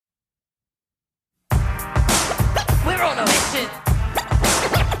mission.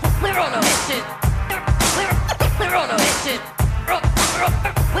 We're on a mission. We're on a mission.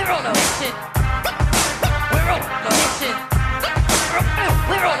 We're on a mission. We're on a mission.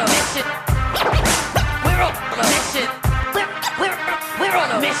 We're on a mission. We're on a mission. We're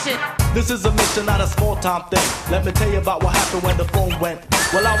on a mission. This is a mission, not a small-time thing. Let me tell you about what happened when the phone went.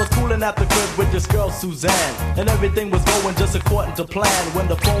 Well, I was cooling at the crib with this girl, Suzanne, and everything was going just according to plan when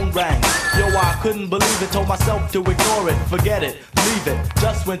the phone rang. Yo, I couldn't believe it, told myself to ignore it, forget it, leave it.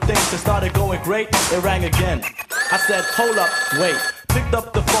 Just when things had started going great, it rang again. I said, hold up, wait. Picked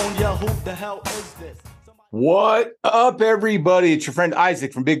up the phone, yeah, who the hell is this? What up, everybody? It's your friend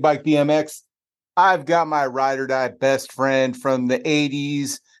Isaac from Big Bike BMX. I've got my ride or die best friend from the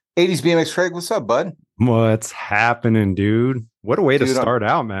 80s BMX. Craig, what's up, bud? What's happening, dude? What a way to start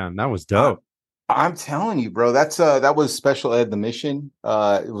out, man. That was dope. I'm telling you, bro. That was Special Ed The Mission.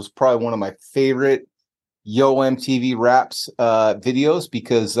 It was probably one of my favorite Yo MTV Raps videos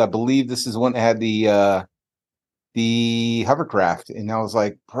because I believe this is one that had the hovercraft, and I was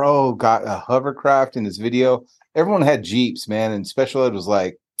like, bro, got a hovercraft in this video. Everyone had Jeeps, man, and Special Ed was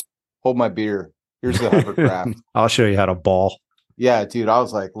like, hold my beer. Here's the hovercraft. I'll show you how to ball. Yeah, dude. I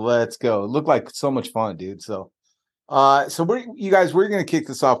was like, let's go. It looked like so much fun, dude. So we're going to kick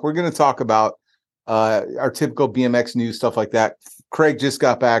this off. We're going to talk about our typical BMX news, stuff like that. Craig just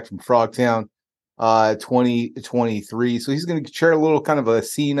got back from FrogTown 2023. So he's going to share a little kind of a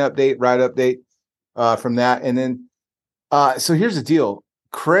scene update, ride update from that. And then, so here's the deal.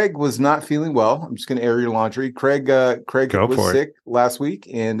 Craig was not feeling well. I'm just going to air your laundry. Craig was sick last week,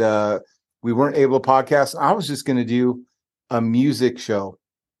 and we weren't able to podcast. I was just going to do a music show,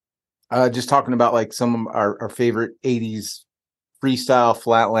 just talking about like some of our favorite 80s freestyle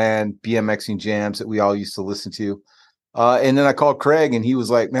flatland BMXing jams that we all used to listen to. And then I called Craig and he was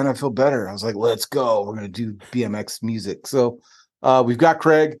like, man, I feel better. I was like, let's go. We're going to do BMX music. So we've got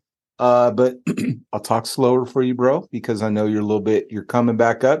Craig, but I'll talk slower for you, bro, because I know you're coming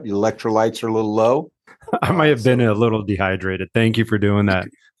back up. Your electrolytes are a little low. I might have been a little dehydrated. Thank you for doing that.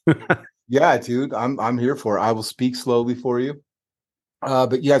 Yeah, dude, I'm here for it. I will speak slowly for you.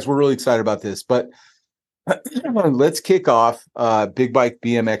 But you guys, we're really excited about this. But let's kick off Big Bike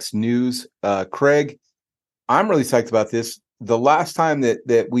BMX news. Craig, I'm really psyched about this. The last time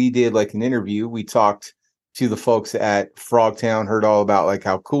that we did like an interview, we talked to the folks at FrogTown, heard all about like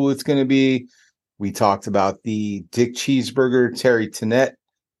how cool it's going to be. We talked about the Dick Cheeseburger, Terry Tennant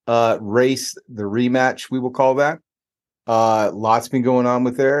race, the rematch, we will call that. Lots been going on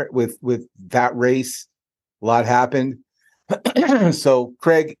with that race. A lot happened. So,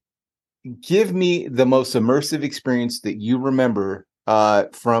 Craig, give me the most immersive experience that you remember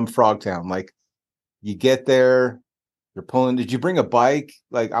from FrogTown. Like, you get there, you're pulling. Did you bring a bike?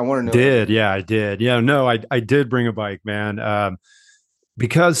 Like, I want to know. Yeah, I did. Yeah, no, I did bring a bike, man.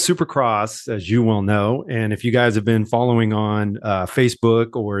 Because Supercross, as you well know, and if you guys have been following on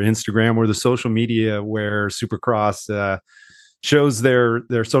Facebook or Instagram or the social media where Supercross shows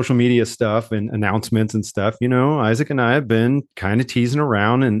their social media stuff and announcements and stuff, you know, Isaac and I have been kind of teasing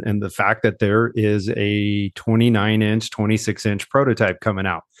around and the fact that there is a 29-inch, 26-inch prototype coming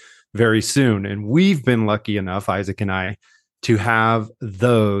out very soon. And we've been lucky enough, Isaac and I, to have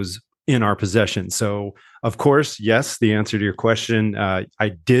those in our possession. So, of course, yes, the answer to your question, I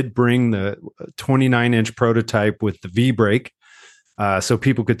did bring the 29-inch prototype with the V-brake so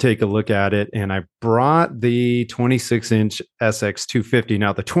people could take a look at it. And I brought the 26-inch SX250.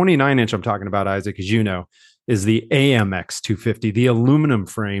 Now, the 29-inch I'm talking about, Isaac, as you know, is the AMX 250, the aluminum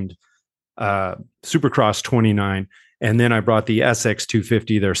framed Supercross 29. And then I brought the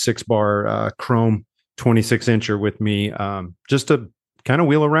SX250, their 6-bar chrome 26-incher with me just to kind of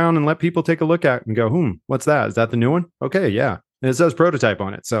wheel around and let people take a look at and go, what's that? Is that the new one? Okay, yeah. And it says prototype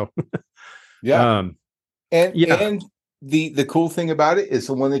on it. So yeah. And the cool thing about it is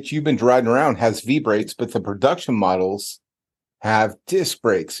the one that you've been driving around has V-brakes, but the production models have disc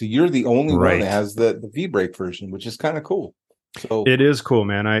brakes. So you're the only one that has the V-brake version, which is kind of cool. So it is cool,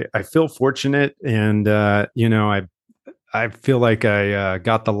 man. I feel fortunate, and you know, I feel like I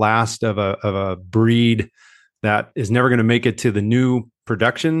got the last of a breed that is never going to make it to the new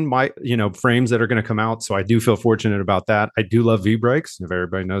production, frames that are going to come out. So I do feel fortunate about that. I do love V-brakes, if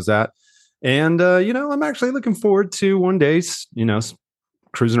everybody knows that. And, I'm actually looking forward to one day,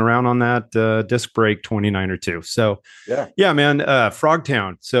 cruising around on that disc brake 29 or 2. So, yeah, man,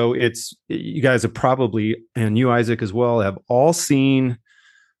 FrogTown. So you guys have probably, and you, Isaac, as well, have all seen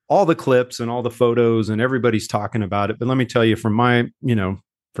all the clips and all the photos, and everybody's talking about it. But let me tell you, from my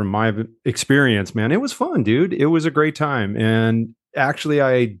experience, man, it was fun, dude. It was a great time. And actually,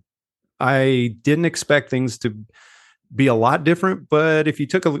 I didn't expect things to be a lot different, but if you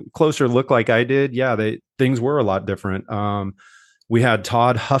took a closer look like I did, yeah, things were a lot different. We had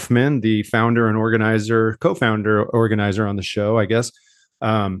Todd Huffman, the founder and co-founder organizer on the show, I guess.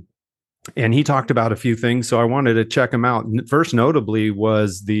 And he talked about a few things, so I wanted to check him out. First notably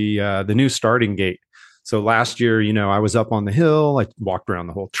was the new starting gate. So last year, I was up on the hill, I walked around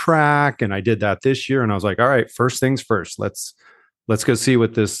the whole track, and I did that this year. And I was like, all right, first things first, let's go see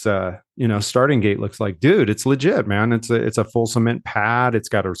what this starting gate looks like. Dude, it's legit, man. It's a full cement pad. It's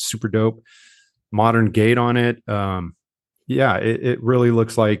got a super dope modern gate on it. Yeah, it really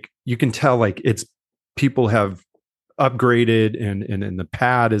looks like, you can tell like it's, people have upgraded, and the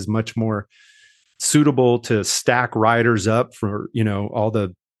pad is much more suitable to stack riders up for all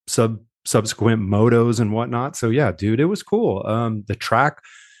the subsequent motos and whatnot. So yeah, dude, it was cool. The track,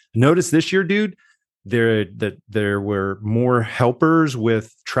 notice this year, dude, there were more helpers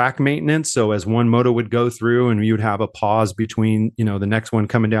with track maintenance. So as one moto would go through and you would have a pause between the next one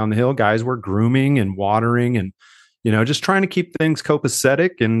coming down the hill, guys were grooming and watering and just trying to keep things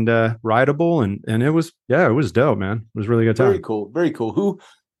copacetic and rideable, and it was dope, man. It was really good time. Very cool.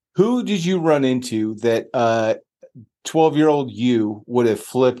 Who did you run into that 12-year-old you would have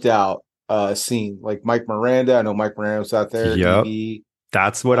flipped out seeing? Like Mike Miranda. I know Mike Miranda was out there. Yep.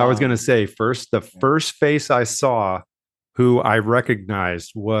 That's what I was going to say. The first face I saw who I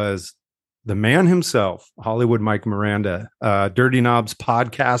recognized was the man himself, Hollywood Mike Miranda, Dirty Knobs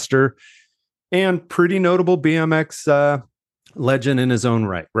podcaster, and pretty notable BMX legend in his own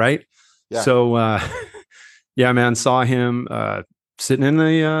right? Yeah. So, yeah, man, saw him sitting in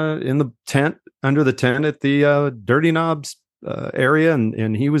the tent, under the tent at the Dirty Knobs area,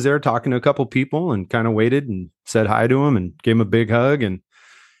 and he was there talking to a couple people and kind of waited and said hi to him and gave him a big hug, and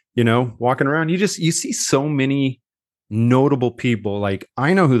walking around, you see so many notable people. Like,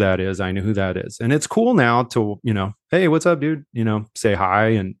 I know who that is. I know who that is. And it's cool now to, hey, what's up, dude? Say hi.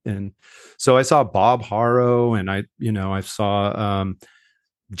 And so I saw Bob Harrow, and I saw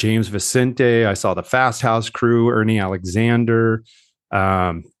James Vicente. I saw the Fast House crew, Ernie Alexander.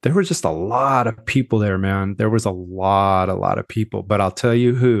 There were just a lot of people there, man. There was a lot of people, but I'll tell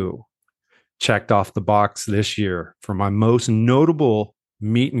you who checked off the box this year for my most notable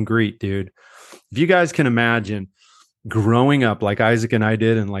meet and greet, dude. If you guys can imagine growing up like Isaac and I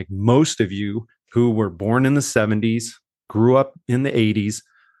did, and like most of you who were born in the 70s, grew up in the 80s,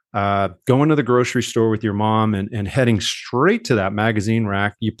 going to the grocery store with your mom and heading straight to that magazine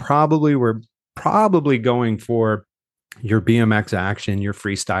rack, you probably were going for your BMX action, your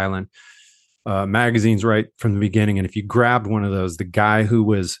freestyling magazines right from the beginning. And if you grabbed one of those, the guy who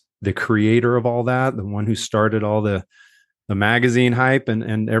was the creator of all that, the one who started all the magazine hype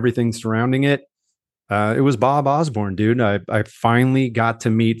and everything surrounding it, it was Bob Osborne, dude. I finally got to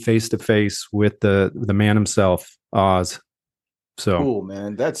meet face to face with the man himself, Oz. So cool,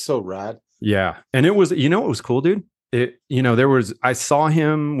 man. That's so rad. Yeah. And it was, it was cool, dude. I saw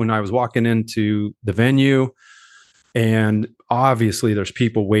him when I was walking into the venue, and obviously there's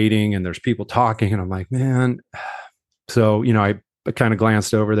people waiting and there's people talking, and I'm like, man. So, I kind of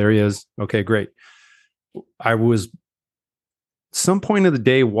glanced over. There he is. Okay, great. I was some point of the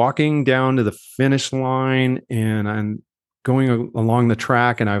day walking down to the finish line, and I'm going along the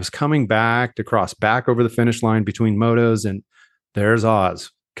track, and I was coming back to cross back over the finish line between motos, and there's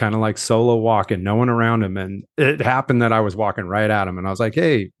Oz, kind of like solo walking, no one around him. And it happened that I was walking right at him, and I was like,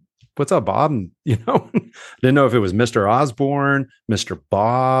 hey, what's up, Bob? And, didn't know if it was Mr. Osborne, Mr.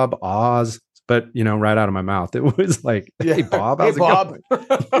 Bob, Oz, but, right out of my mouth, it was like, hey, Bob. Hey, Bob.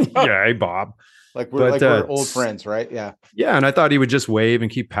 Yeah, hey, Bob. Like we're old friends, right? Yeah. Yeah. And I thought he would just wave and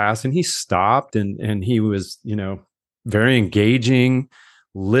keep passing. He stopped and he was, very engaging,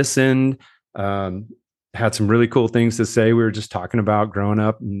 listened, had some really cool things to say. We were just talking about growing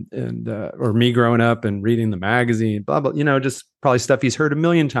up or me growing up and reading the magazine, blah, blah, just probably stuff he's heard a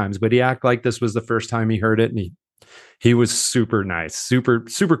million times, but he acted like this was the first time he heard it. And he was super nice, super,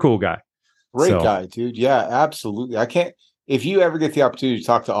 super cool guy. Great guy, dude. Yeah, absolutely. If you ever get the opportunity to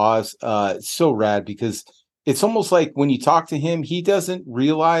talk to Oz, it's so rad, because it's almost like when you talk to him, he doesn't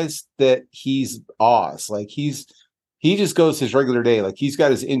realize that he's Oz. Like he just goes his regular day. Like he's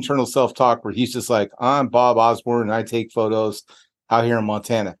got his internal self-talk where he's just like, I'm Bob Osborne and I take photos out here in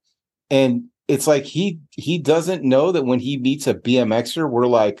Montana. And it's like he doesn't know that when he meets a BMXer, we're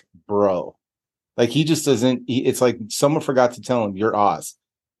like, bro. Like he just doesn't. It's like someone forgot to tell him you're Oz.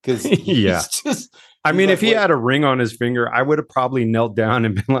 Because yeah. I mean, if he had a ring on his finger, I would have probably knelt down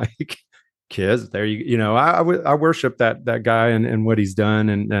and been like, kids, there I worship that guy and what he's done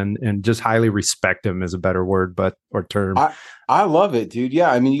and just highly respect him is a better word, or term. I love it, dude.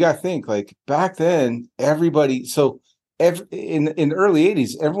 Yeah. I mean, you got to think like back then, everybody. So in the early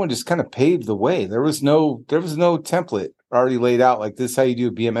 80s, everyone just kind of paved the way. There was no template already laid out, like this is how you do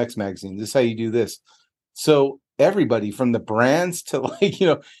a BMX magazine, this is how you do this. So everybody from the brands to like,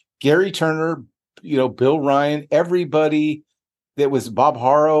 Gary Turner, Bill Ryan, everybody that was Bob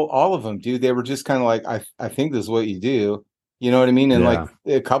Harrow, all of them, dude, they were just kind of like, I think this is what you do. You know what I mean? And like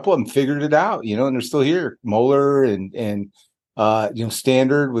a couple of them figured it out, and they're still here. Moeller and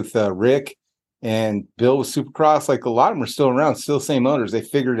Standard with Rick and Bill with Supercross. Like a lot of them are still around, still same owners. They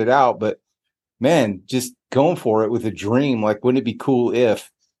figured it out, but man, just going for it with a dream. Like, wouldn't it be cool if?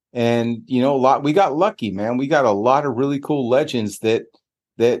 And we got lucky, man. We got a lot of really cool legends that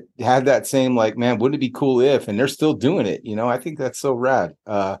had that same like, man, wouldn't it be cool if? And they're still doing it. I think that's so rad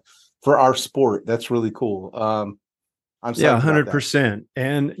for our sport. That's really cool. I'm 100%.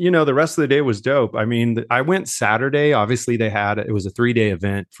 And the rest of the day was dope. I mean, I went Saturday. Obviously, it was a 3-day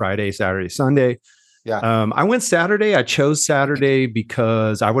event: Friday, Saturday, Sunday. Yeah. I went Saturday. I chose Saturday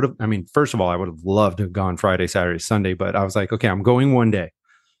because first of all, I would have loved to have gone Friday, Saturday, Sunday, but I was like, okay, I'm going one day.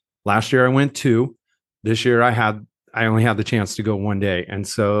 Last year I went 2. This year I only had the chance to go one day. And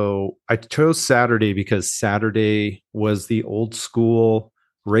so I chose Saturday because Saturday was the old school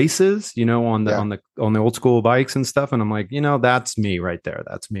races, on the old school bikes and stuff. And I'm like, that's me right there.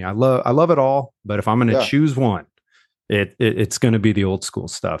 That's me. I love it all. But if I'm going to choose one, it's going to be the old school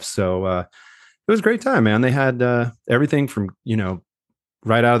stuff. So it was a great time, man. They had everything from,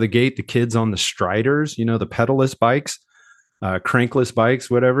 right out of the gate, the kids on the Striders, the pedalless bikes, crankless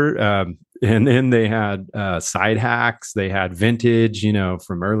bikes, whatever. And then they had side hacks. They had vintage,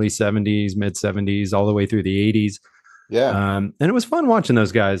 from early 70s, mid 70s, all the way through the 80s. Yeah. And it was fun watching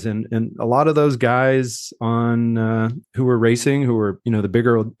those guys. And a lot of those guys who were racing, who were, the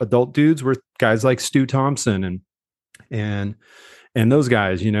bigger adult dudes, were guys like Stu Thompson and those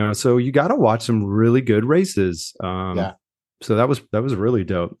guys, so you got to watch some really good races. So that was really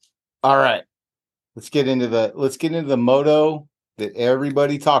dope. All right. Let's get into the moto that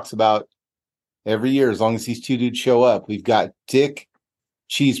everybody talks about every year, as long as these two dudes show up. We've got Dick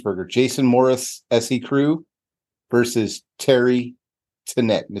Cheeseburger, Jason Morris, SE Crew versus Terry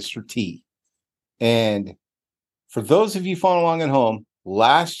Tennant, Mr. T. And for those of you following along at home,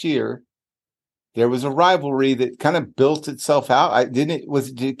 last year there was a rivalry that kind of built itself out. Did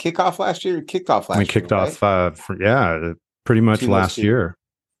it kick off last year? It kicked off last year. We kicked off, pretty much last year.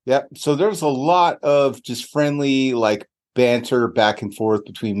 Yep. So there was a lot of just friendly, like, banter back and forth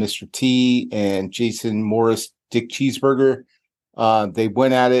between Mr. T and Jason Morris, Dick Cheeseburger. They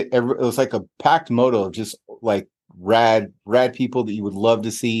went at it. It was like a packed moto of just like rad people that you would love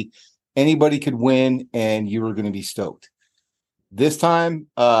to see. Anybody could win, and you were going to be stoked. This time,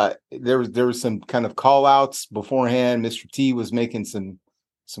 there was some kind of call outs beforehand. Mr. T was making some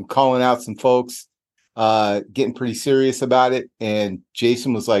calling out some folks, getting pretty serious about it. And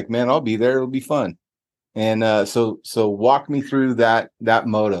Jason was like, man, I'll be there. It'll be fun. And so walk me through that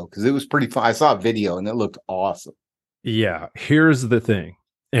moto, because it was pretty fun. I saw a video and it looked awesome. Yeah. Here's the thing.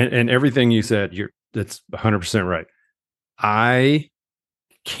 And everything you said, that's 100% right. I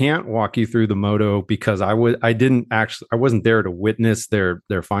can't walk you through the moto because I wasn't there to witness their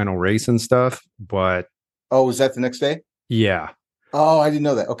final race and stuff, but was that the next day? Yeah. Oh, I didn't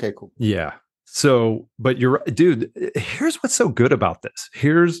know that. Okay, cool. Yeah. So, but you're right, dude, here's what's so good about this.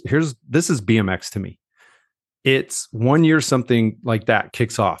 This is BMX to me. It's 1 year something like that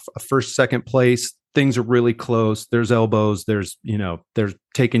kicks off, a first, second place. Things are really close. There's elbows. There's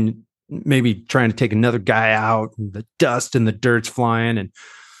maybe trying to take another guy out, and the dust and the dirt's flying, and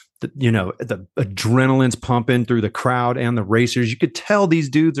the adrenaline's pumping through the crowd and the racers. You could tell these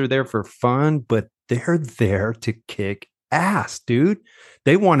dudes are there for fun, but they're there to kick ass, dude.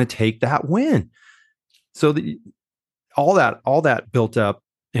 They want to take that win. So all that built up,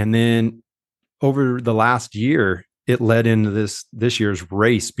 and then over the last year, it led into this year's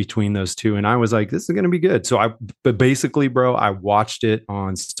race between those two. And I was like, this is going to be good. So but basically, bro, I watched it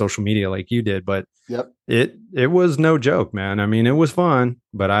on social media like you did, but yep, it was no joke, man. I mean, it was fun,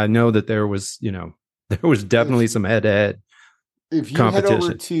 but I know that there was definitely some head-to-head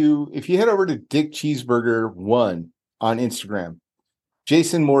competition. If you head over to Dick Cheeseburger 1 on Instagram,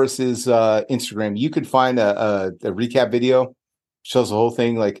 Jason Morris's Instagram, you could find a recap video, shows the whole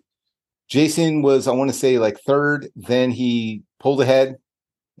thing. Like, Jason was, I want to say, like third. Then he pulled ahead,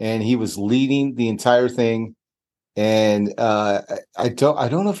 and he was leading the entire thing. And I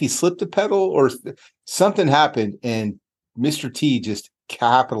don't know if he slipped a pedal or something happened, and Mr. T just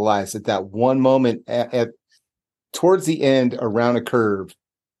capitalized at that one moment at towards the end around a curve,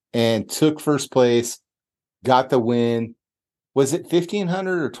 and took first place, got the win. Was it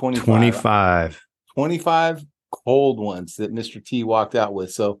 1,500 or 25? 25. 25. cold ones that Mr. T walked out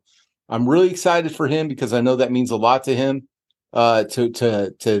with. So I'm really excited for him because I know that means a lot to him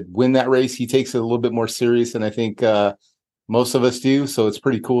to win that race. He takes it a little bit more serious than I think most of us do. So it's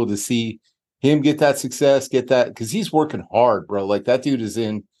pretty cool to see him get that success, get that, because he's working hard, bro. Like that dude is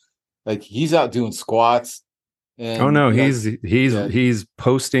he's out doing squats. And oh no, he's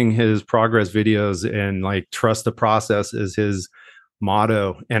posting his progress videos, and like trust the process is his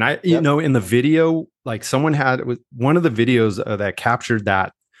motto. And in the video, like someone had one of the videos that captured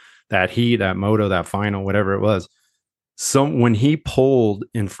that heat, that moto, that final, whatever it was. So when he pulled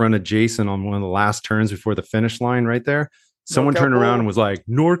in front of Jason on one of the last turns before the finish line right there, someone turned around and was like,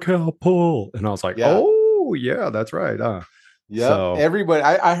 NorCal pull. And I was like, oh yeah, that's right. Yeah. So everybody,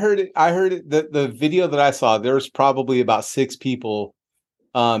 I heard it. The video that I saw, there was probably about 6 people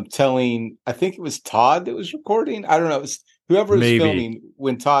telling, I think it was Todd that was recording. I don't know. It was whoever was filming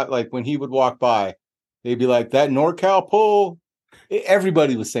when Todd, like when he would walk by, they'd be like, that NorCal pull.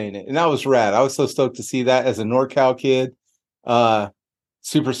 Everybody was saying it. And that was rad. I was so stoked to see that as a NorCal kid.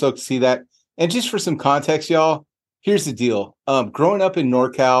 Super stoked to see that. And just for some context, y'all, here's the deal. Growing up in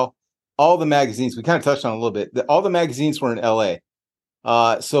NorCal, all the magazines, we kind of touched on a little bit, all the magazines were in LA.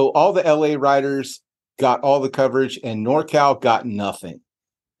 So all the LA writers got all the coverage and NorCal got nothing.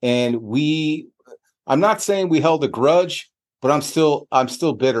 And I'm not saying we held a grudge, but I'm still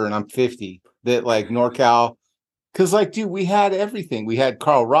bitter, and I'm 50 that like NorCal, because like, dude, we had everything. We had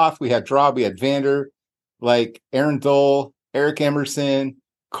Carl Roth, we had Drob, we had Vander, like Aaron Dole, Eric Emerson,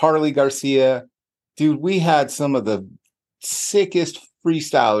 Carly Garcia. Dude, we had some of the sickest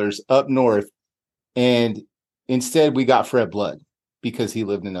freestylers up north, and instead we got Fred Blood because he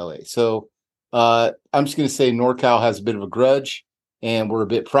lived in LA. So I'm just going to say NorCal has a bit of a grudge, and we're a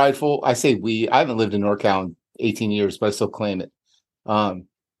bit prideful. I say I haven't lived in NorCal in 18 years, but I still claim it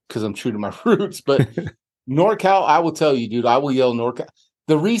because I'm true to my roots. But NorCal, I will tell you, dude, I will yell NorCal.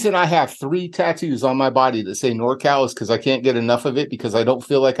 The reason I have 3 tattoos on my body that say NorCal is because I can't get enough of it, because I don't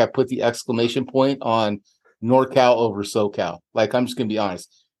feel like I put the exclamation point on NorCal over SoCal. Like, I'm just going to be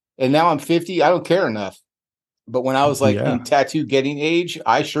honest. And now I'm 50. I don't care enough. But when I was like in tattoo getting age,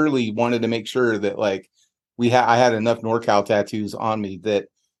 I surely wanted to make sure that like I had enough NorCal tattoos on me that,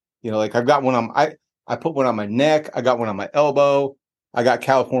 like I've got one on, I put one on my neck. I got one on my elbow. I got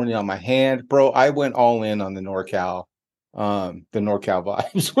California on my hand, bro. I went all in on the NorCal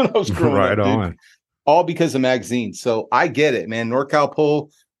vibes when I was growing up, dude. All because of magazines. So I get it, man. NorCal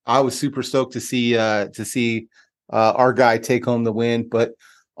pull. I was super stoked to see our guy take home the win. But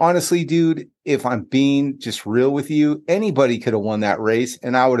honestly, dude, if I'm being just real with you, anybody could have won that race,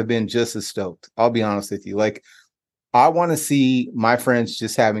 and I would have been just as stoked. I'll be honest with you. Like, I want to see my friends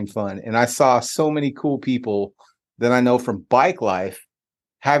just having fun, and I saw so many cool people that I know from bike life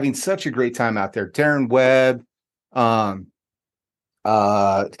having such a great time out there. Darren Webb, I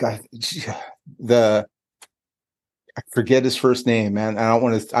forget his first name, man. I don't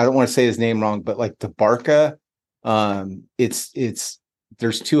want to say his name wrong, but like DeBarca,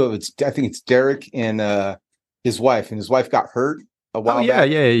 there's 2 of it. I think it's Derek and his wife, and his wife got hurt a while back.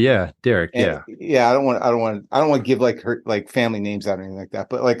 Yeah. Derek. And, yeah. I don't want to give like her like family names out or anything like that.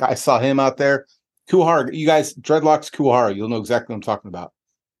 But like I saw him out there. Kuhara, you guys, Dreadlocks Kuhara, you'll know exactly what I'm talking about.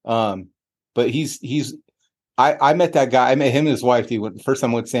 But I met that guy. I met him and his wife. The first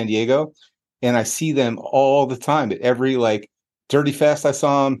time I went to San Diego, and I see them all the time at every like Dirty Fest. I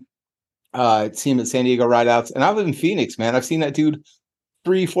saw him. See him at San Diego Rideouts, and I live in Phoenix, man. I've seen that dude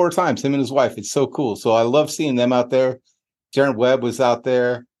 3-4 times. Him and his wife. It's so cool. So I love seeing them out there. Darren Webb was out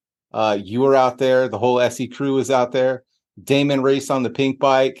there. You were out there. The whole SE crew was out there. Damon raced on the pink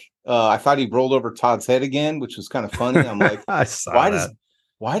bike. I thought he rolled over Todd's head again, which was kind of funny. I'm like,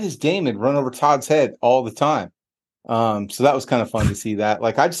 why does Damon run over Todd's head all the time? So that was kind of fun to see that.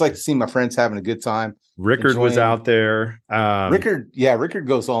 Like, I just like to see my friends having a good time. Rickard was out there. Rickard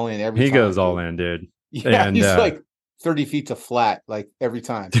goes all in every time. He goes all in, dude. Yeah, and he's like 30 feet to flat, like every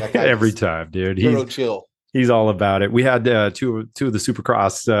time. Every time, dude. He's chill. He's all about it. We had two of the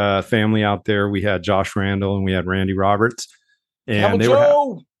Supercross family out there. We had Josh Randall and we had Randy Roberts. And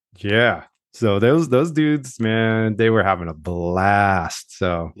yeah. So those dudes, man, they were having a blast.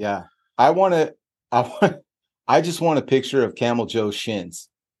 So yeah, I just want a picture of Camel Joe's shins,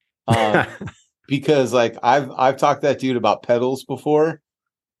 because like I've talked to that dude about pedals before,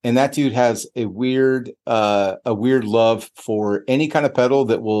 and that dude has a weird love for any kind of pedal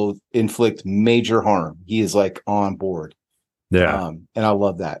that will inflict major harm. He is like on board. Yeah, and I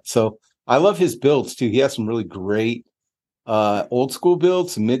love that. So I love his builds too. He has some really great old school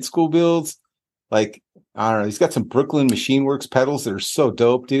builds, some mid school builds. Like, I don't know. He's got some Brooklyn Machine Works pedals that are so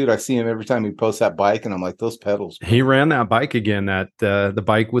dope, dude. I see him every time he posts that bike, and I'm like, those pedals. Bro. He ran that bike again, that the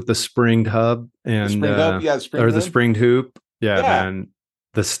bike with the springed hub and the spring hub, yeah, the springed hoop. Yeah, Yeah. man.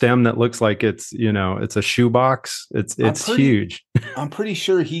 The stem that looks like it's a shoebox. It's huge. I'm pretty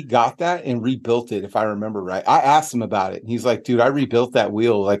sure he got that and rebuilt it, if I remember right. I asked him about it, and he's like, dude, I rebuilt that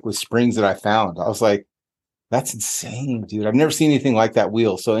wheel like with springs that I found. I was like, that's insane, dude. I've never seen anything like that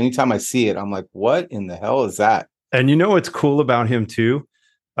wheel. So anytime I see it, I'm like, what in the hell is that? And you know what's cool about him too?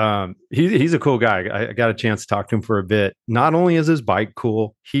 He's a cool guy. I got a chance to talk to him for a bit. Not only is his bike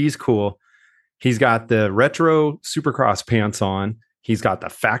cool, he's cool. He's got the retro Supercross pants on. He's got the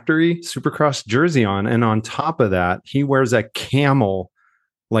factory Supercross jersey on. And on top of that, he wears a camel,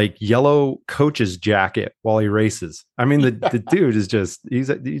 like yellow coach's jacket while he races. I mean, the dude is just, he's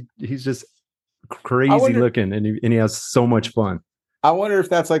just crazy looking, and he has so much fun. I wonder if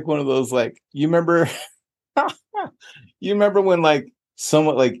that's like one of those, like, you remember when like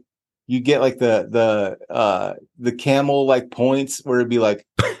someone, like, you get like the camel like points where it'd be like,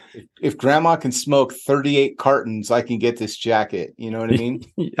 if grandma can smoke 38 cartons, I can get this jacket. You know what I mean?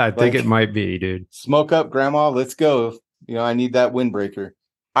 I think it might be, dude. Smoke up, grandma. Let's go. I need that windbreaker.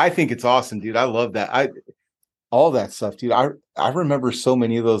 I think it's awesome, dude. I love that. All that stuff, dude. I remember so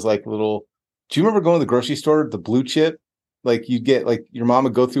many of those like little. Do you remember going to the grocery store, the blue chip? Like you get, like, your mom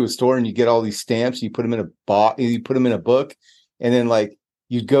would go through a store and you get all these stamps. You put them in a book, and then like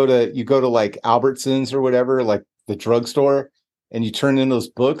you go to like Albertsons or whatever, like the drugstore, and you turn in those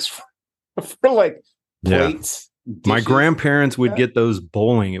books for like plates. Yeah. My grandparents would get those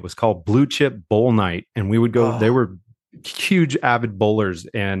bowling. It was called Blue Chip Bowl Night, and we would go. They were huge avid bowlers,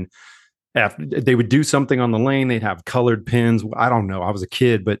 and after they would do something on the lane, they'd have colored pins. I don't know. I was a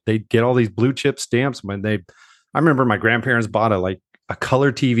kid, but they'd get all these blue chip stamps. I remember my grandparents bought a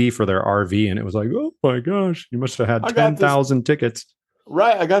color TV for their RV, and it was like, oh my gosh, you must have had 10,000 tickets.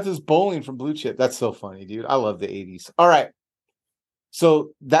 Right. I got this bowling from Blue Chip. That's so funny, dude. I love the 80s. All right.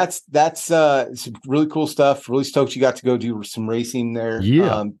 So that's some really cool stuff. Really stoked you got to go do some racing there.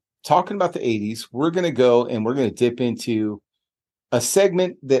 Yeah. Talking about the 80s, we're going to go and we're going to dip into a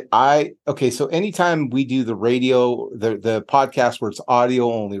segment that so anytime we do the radio, the podcast where it's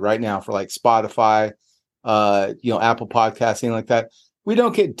audio only right now for like Spotify, Apple Podcasts, anything like that, we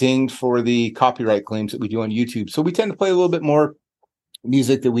don't get dinged for the copyright claims that we do on YouTube. So we tend to play a little bit more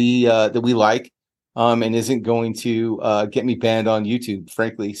music that we like, and isn't going to get me banned on YouTube,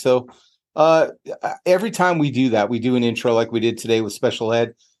 frankly. So every time we do that, we do an intro like we did today with Special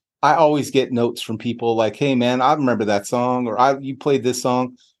Ed. I always get notes from people like, hey man, I remember that song, or you played this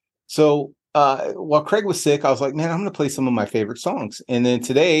song. So while Craig was sick, I was like, man, I'm going to play some of my favorite songs. And then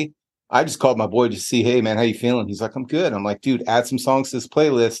today I just called my boy to see, hey man, how you feeling? He's like, I'm good. I'm like, dude, add some songs to this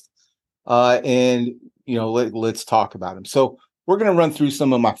playlist. And let's talk about them. So we're going to run through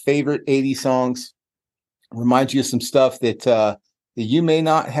some of my favorite 80s songs, remind you of some stuff that you may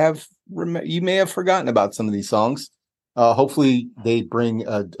not have, you may have forgotten about some of these songs. Hopefully they bring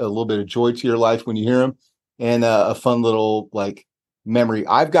a little bit of joy to your life when you hear them, and a fun little like memory.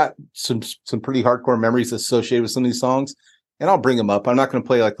 I've got some pretty hardcore memories associated with some of these songs, and I'll bring them up. I'm not going to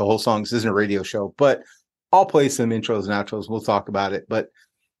play like the whole song. This isn't a radio show, but I'll play some intros and outros. We'll talk about it. But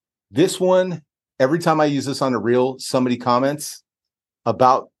this one, every time I use this on a reel, somebody comments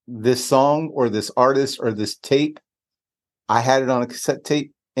about this song or this artist or this tape. I had it on a cassette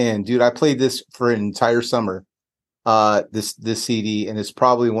tape, and dude, I played this for an entire summer. This CD, and it's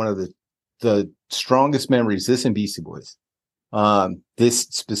probably one of the strongest memories. This and Beastie Boys, this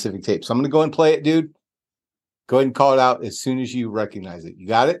specific tape. So I'm gonna go and play it, dude. Go ahead and call it out as soon as you recognize it. You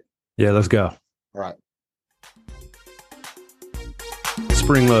got it? Yeah, let's go. All right.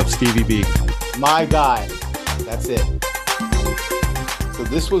 Spring Love, Stevie B. My guy. That's it. So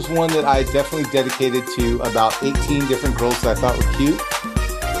this was one that I definitely dedicated to about 18 different girls that I thought were cute.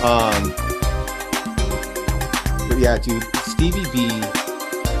 But yeah, dude, Stevie B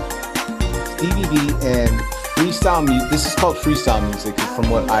and freestyle music. This is called freestyle music from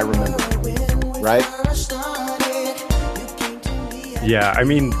what I remember, right? Yeah, I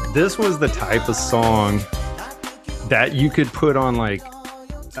mean, this was the type of song that you could put on like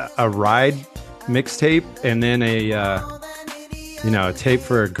a ride mixtape, and then a tape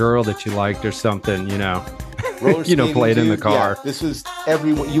for a girl that you liked or something, play it in the car. Yeah, this was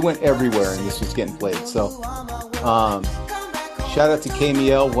everywhere. You went everywhere, and this was getting played. So, shout out to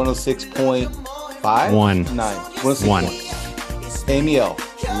KML 106.5 1 9 1. KML,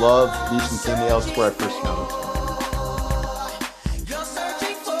 love me some KML. That's where I first found it.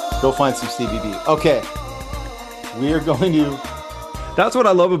 Go find some CBB. Okay, we are going to That's what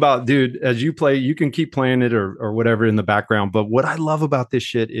I love about, dude, as you play, you can keep playing it or whatever in the background. But what I love about this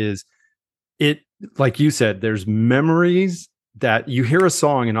shit is it, like you said, there's memories that you hear a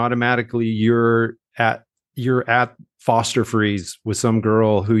song and automatically you're at Foster Freeze with some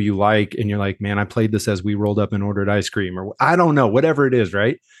girl who you like, and you're like, man, I played this as we rolled up and ordered ice cream, or I don't know, whatever it is,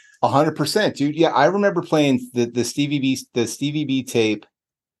 right? 100%, dude. Yeah, I remember playing the Stevie B tape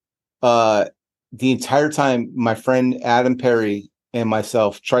the entire time. My friend Adam Perry and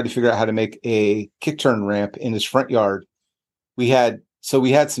myself tried to figure out how to make a kick turn ramp in his front yard. We had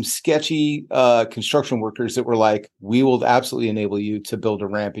some sketchy construction workers that were like, we will absolutely enable you to build a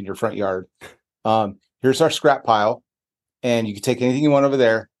ramp in your front yard. Here's our scrap pile, and you can take anything you want over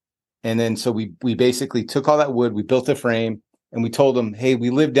there. And then so we basically took all that wood, we built a frame, and we told them, hey,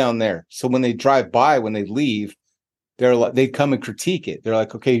 we live down there. So when they drive by, when they leave, they'd come and critique it. They're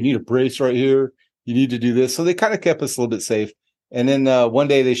like, okay, you need a brace right here. You need to do this. So they kind of kept us a little bit safe. And then one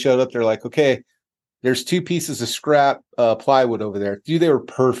day they showed up. They're like, okay, there's 2 pieces of scrap plywood over there. Dude, they were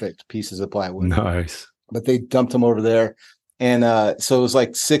perfect pieces of plywood. Nice. But they dumped them over there. And so it was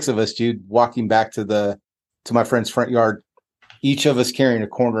like 6 of us, dude, walking back to my friend's front yard, each of us carrying a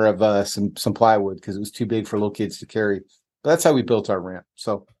corner of some plywood because it was too big for little kids to carry. But that's how we built our ramp.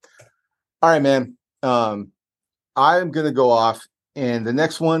 So, all right, man. I'm going to go off. And the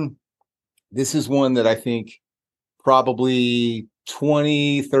next one, this is one that I think probably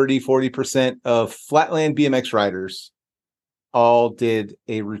 20, 30, 40% of flatland BMX riders all did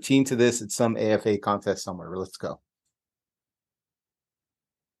a routine to this at some AFA contest somewhere. Let's go.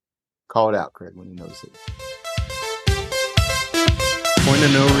 Call it out, Craig, when you notice it. Point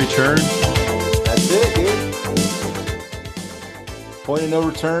of no return. That's it, dude. Point of no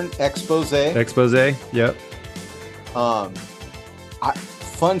return, expose. Yep.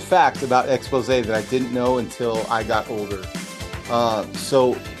 Fun fact about expose that I didn't know until I got older.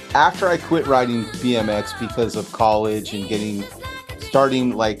 So after I quit riding BMX because of college and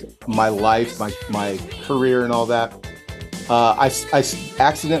starting like my life, my career and all that, I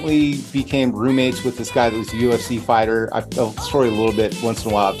accidentally became roommates with this guy that was a UFC fighter. I've told the story a little bit once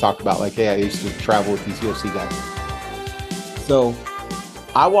in a while. I've talked about like, hey, I used to travel with these UFC guys. So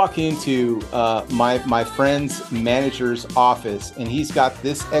I walk into my friend's manager's office, and he's got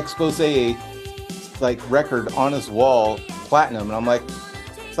this expose like record on his wall, platinum, and I'm like,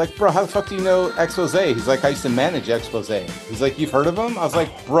 it's like, bro, how the fuck do you know expose? He's like, I used to manage expose. He's like, you've heard of him? I was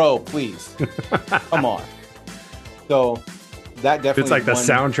like, bro, please, come on. So that definitely, it's like the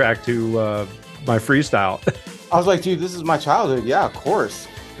soundtrack to my freestyle. I was like, dude, this is my childhood. Yeah, of course.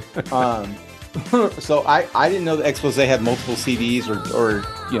 So I didn't know that expose had multiple CDs or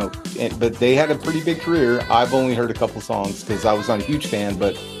but they had a pretty big career. I've only heard a couple songs because I was not a huge fan,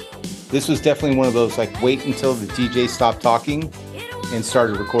 but this was definitely one of those like wait until the DJ stopped talking and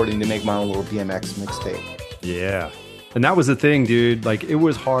started recording to make my own little BMX mixtape. Yeah, and that was the thing, dude. Like it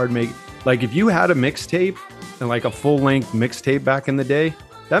was hard like if you had a mixtape and like a full length mixtape back in the day,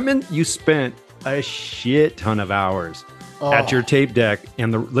 that meant you spent a shit ton of hours at your tape deck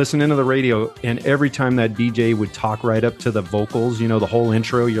and listening to the radio, and every time that DJ would talk right up to the vocals, the whole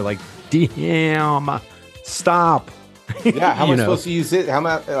intro, you're like, damn, stop. Yeah, how am I supposed to use it? How am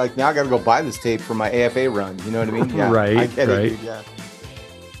I, like, now I gotta go buy this tape for my AFA run, you know what I mean? Yeah, right, I get it, dude, yeah.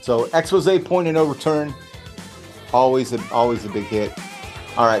 So expose, point of no return, always a big hit.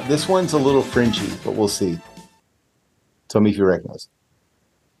 All right, this one's a little fringy, but we'll see. Tell me if you recognize it.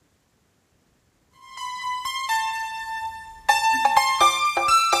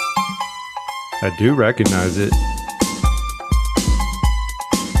 I do recognize it.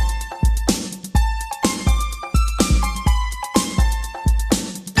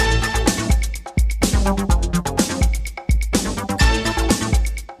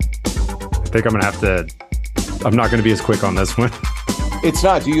 I think I'm not gonna be as quick on this one. It's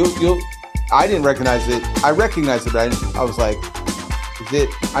not. I didn't recognize it. I recognized it, but I was like, is it?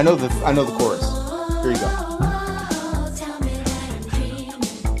 I know the chorus. Here you go.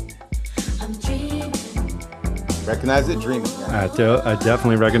 Recognize it, Dreaming. Yeah. I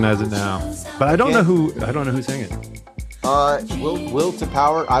definitely recognize it now, but I don't know who sang it. Will to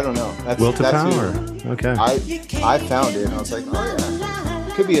Power. I don't know. Will to Power. Okay. I found it and I was like, oh yeah,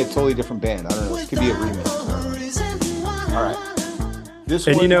 it could be a totally different band. I don't know. It could be a remix. All right. This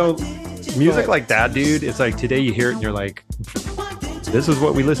and one, music like that, dude. It's like today you hear it and you're like, this is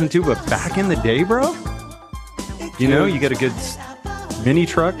what we listened to, but back in the day, bro. You get a good mini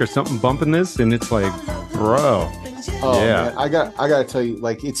truck or something bumping this, and it's like, bro. Oh yeah, man, I gotta tell you,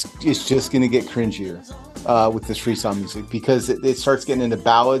 like it's just gonna get cringier with this freestyle music because it starts getting into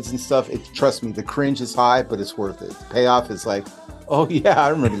ballads and stuff. Trust me, the cringe is high, but it's worth it. The payoff is like, Oh yeah, I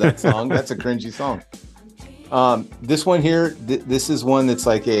remember that song. That's a cringy song. This one here, this is one that's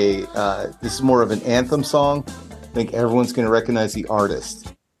like this is more of an anthem song. I think everyone's going to recognize the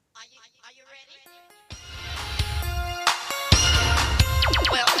artist.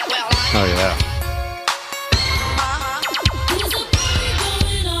 Oh yeah.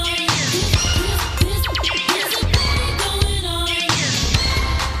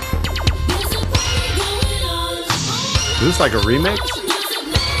 Is this like a remix?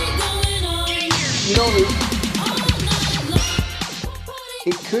 You know,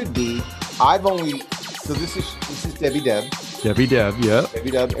 it could be. So this is Debbie Deb. Debbie Deb, yeah.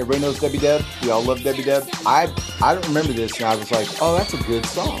 Debbie Deb. Everybody knows Debbie Deb. We all love Debbie Deb. I don't remember this, and I was like, oh, that's a good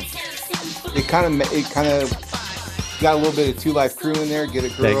song. It kind of got a little bit of Two Life Crew in there. Get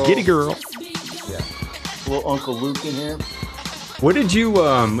it, girl. That Giddy Girl. Yeah. Little Uncle Luke in here. What did you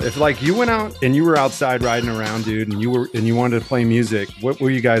if like you went out and you were outside riding around, dude, and you wanted to play music, what were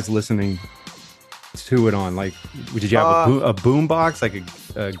you guys listening to it on? Like, did you have a boom box, like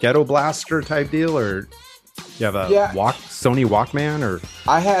a ghetto blaster type deal, or you have a Sony Walkman? Or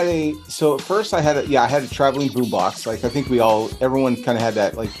so at first I had a traveling boom box. Like I think everyone kind of had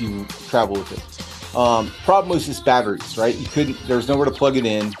that, like you travel with it. Problem was just batteries, right? There was nowhere to plug it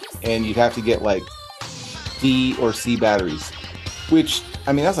in, and you'd have to get like D or C batteries. Which,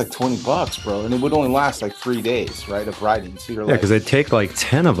 I mean, that's like $20, bro. And it would only last like 3 days, right, of riding. So you're because it'd take like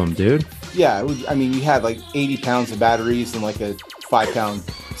 10 of them, dude. Yeah. You had like 80 pounds of batteries and like a 5-pound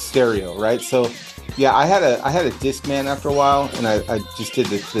stereo, right? So, yeah, I had a Discman after a while, and I just did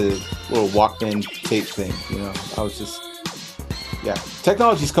the little Walkman tape thing, you know. I was just, yeah.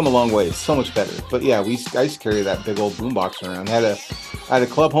 Technology's come a long way. It's so much better. But, yeah, I used to carry that big old boombox around. I had a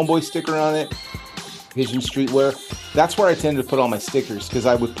Club Homeboy sticker on it. Vision Streetwear. That's where I tended to put all my stickers, because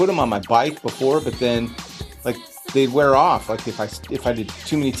I would put them on my bike before, but then like they'd wear off. Like if I did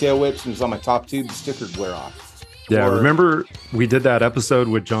too many tail whips and it was on my top tube, the sticker would wear off. Yeah, remember we did that episode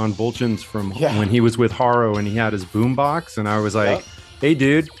with John Bulchins from when he was with Haro and he had his boom box, and I was like, hey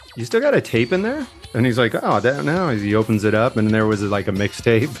dude, you still got a tape in there? And he's like, oh, no. He opens it up and there was like a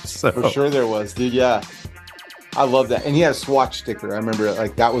mixtape. So for sure there was, dude. Yeah. I love that. And he had a Swatch sticker. I remember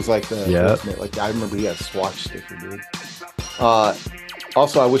like that was like the ultimate. Like I remember he had a Swatch sticker, dude.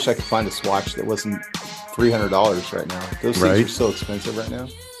 Also, I wish I could find a Swatch that wasn't $300 right now. Those things are so expensive right now.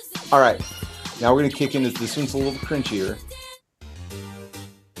 All right. Now we're going to kick into this one's a little cringier.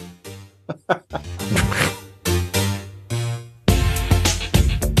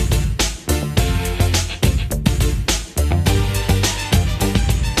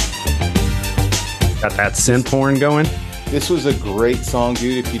 Got that synth horn going. This was a great song,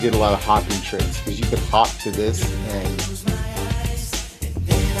 dude, if you did a lot of hopping tricks, because you could hop to this and...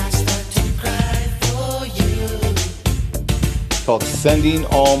 It's called Sending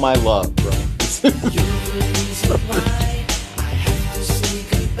All My Love, bro. All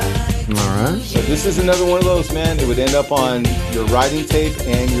right. So this is another one of those, man. It would end up on your riding tape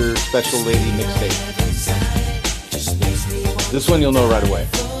and your Special Lady mixtape. This one you'll know right away.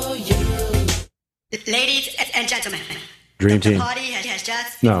 Ladies and gentlemen, Dream Team. The party has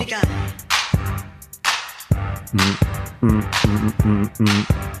just begun.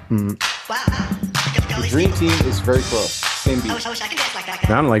 Wow. The Dream Team is very close. Same beat. I wish I could dance like that.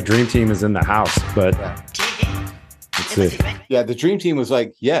 Sounded like Dream Team is in the house, but let's see. Yeah, the Dream Team was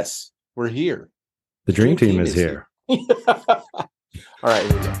like, yes, we're here. The Dream Team is here. All right,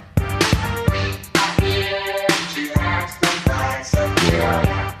 here we go.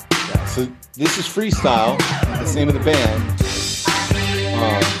 Yeah. So this is Freestyle. That's the name of the band.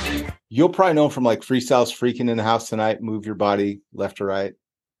 You'll probably know from like Freestyle's Freaking in the House Tonight. Move your body left to right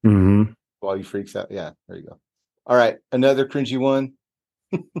while you freaks out. Yeah, there you go. All right, another cringy one.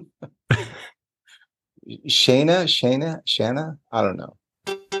 Shana. I don't know.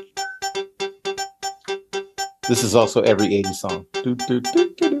 This is also every 80s song.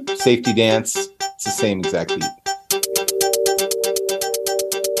 Safety Dance. It's the same exact beat.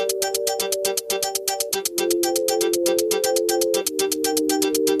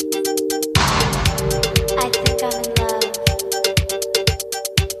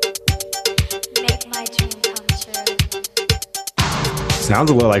 Sounds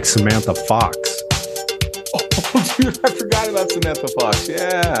a little like Samantha Fox. Oh, dude, I forgot about Samantha Fox.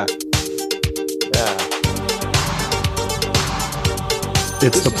 Yeah.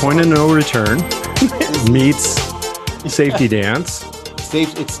 It's the point of no return meets Safety Dance.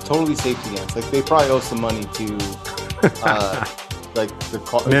 It's totally Safety Dance. Like they probably owe some money to like the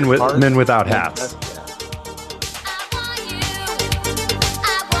men without hats.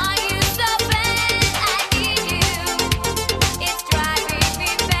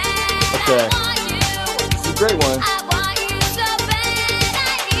 Okay. It's a great one.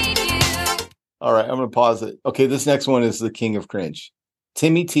 All right, I'm going to pause it. Okay, this next one is the king of cringe.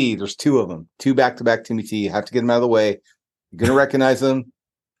 Timmy T. There's two of them. Two back-to-back Timmy T. You have to get them out of the way. You're going to recognize them.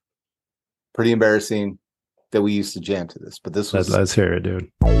 Pretty embarrassing that we used to jam to this, but this was... Let's hear it, dude.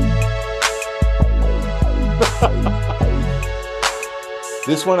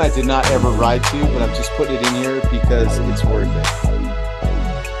 This one I did not ever ride to, but I'm just putting it in here because it's worth it.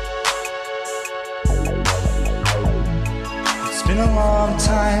 It's been a long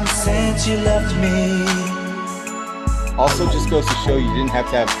time since you left me. Also just goes to show you didn't have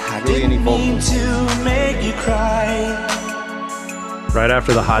to have really any vocals. To make you cry. Right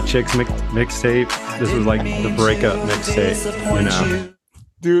after the Hot Chicks mixtape, this was like the breakup mixtape, you know.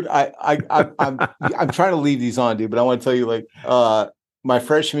 Dude, I'm trying to leave these on, dude, but I want to tell you, like, my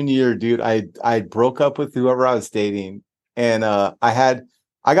freshman year, dude, I broke up with whoever I was dating, and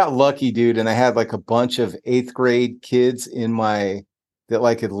I got lucky, dude, and I had like a bunch of 8th grade kids in my that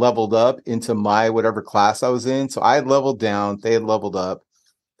like had leveled up into my whatever class I was in. So I had leveled down, they had leveled up.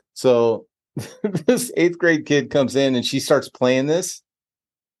 So this 8th grade kid comes in and she starts playing this.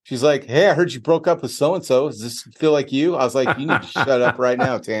 She's like, "Hey, I heard you broke up with so-and-so. Does this feel like you?" I was like, "You need to shut up right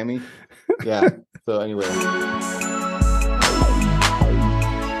now, Tammy." Yeah. So anyway.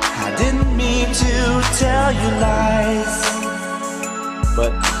 I didn't mean to tell you lies.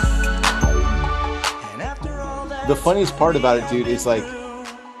 But the funniest part about it, dude, is like,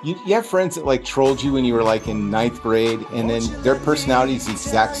 you have friends that like trolled you when you were like in 9th grade, and then their personality is the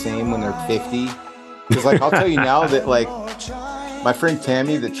exact same when they're 50. Because like, I'll tell you now that like, my friend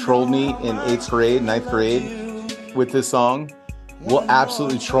Tammy that trolled me in 8th grade, 9th grade with this song will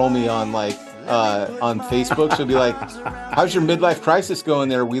absolutely troll me on like on Facebook. She'll be like, "How's your midlife crisis going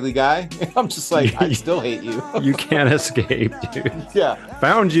there, wheelie guy?" And I'm just like, "I still hate you." You can't escape, dude. Yeah.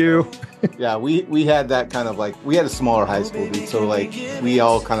 Found you. Yeah, we had that kind of like, we had a smaller high school, dude. So like we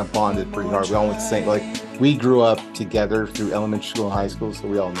all kind of bonded pretty hard. We all went the same, like we grew up together through elementary school and high school, so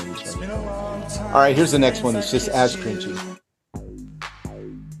we all knew each other. All right, here's the next one that's just as cringy.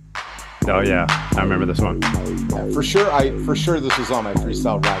 Oh yeah, I remember this one. Yeah, for sure this was on my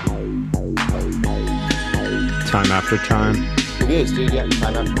freestyle riding. Time after time. It is, dude. Yeah,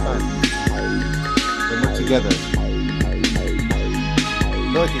 time after time. When we're together.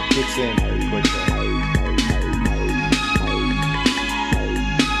 I feel like it kicks in pretty quick though.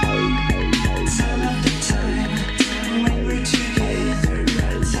 Time after time, when we're together,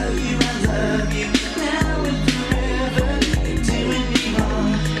 I tell you I love you now and forever. You're doing me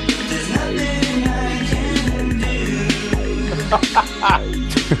wrong, there's nothing I can do.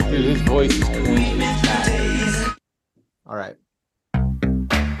 Dude, his voice is clean as that. All right.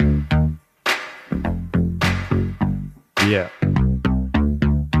 Yeah.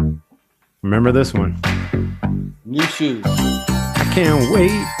 Remember this one? New shoes. I can't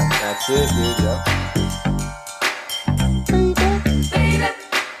wait. That's it, dude. Yeah.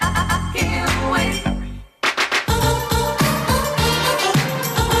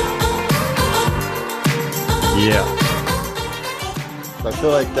 Yeah. I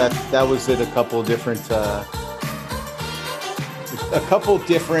feel like that was at a couple different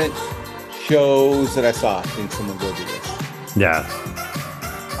shows that I saw. I think someone go do this. Yeah.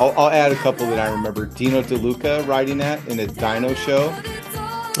 I'll add a couple that I remember. Dino DeLuca riding at in a dyno show.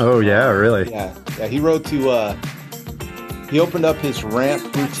 Oh yeah, really? Yeah. He rode to he opened up his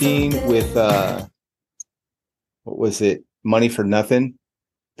ramp routine with what was it? Money for Nothing.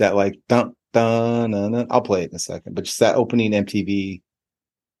 That like dun dun dun, dun. I'll play it in a second, but just that opening MTV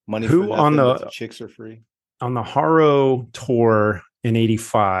Money for Nothing. On the Chicks Are Free. On the Haro tour in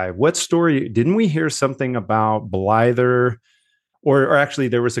 '85, what story didn't we hear something about Blyther, or actually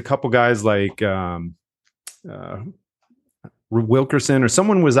there was a couple guys like Wilkerson or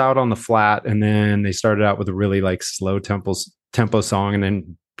someone was out on the flat, and then they started out with a really like slow tempo song, and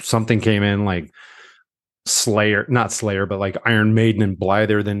then something came in like not Slayer, but like Iron Maiden and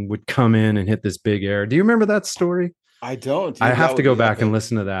Blyther then would come in and hit this big air. Do you remember that story? I don't. I have to go back and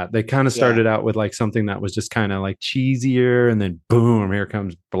listen to that. They kind of started out with like something that was just kind of like cheesier, and then boom, here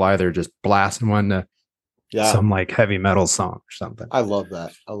comes Blyther just blasting one to some like heavy metal song or something. I love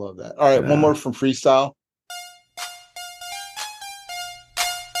that. All right, one more from freestyle.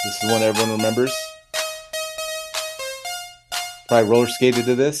 This is one everyone remembers. Probably roller skated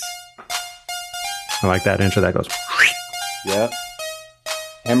to this. I like that intro that goes. Yeah.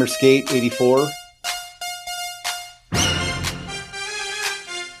 Hammer Skate 84.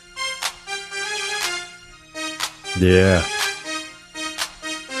 Yeah.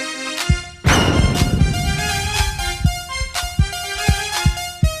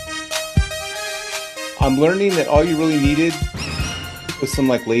 I'm learning that all you really needed was some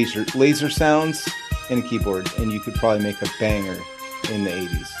like laser sounds and a keyboard, and you could probably make a banger in the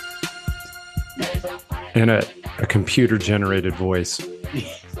 80s. And a computer generated voice.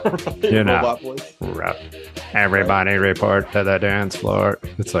 You know, Robot voice. everybody report to the dance floor.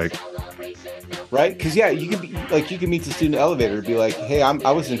 It's like, Right? Because yeah, you could be like, you could meet the student elevator and be like, "Hey, I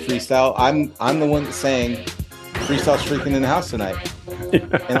was in freestyle. I'm the one that sang freestyle's freaking in the house tonight,"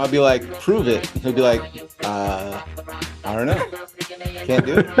 and I'll be like, "Prove it." And he'll be like, "I don't know, can't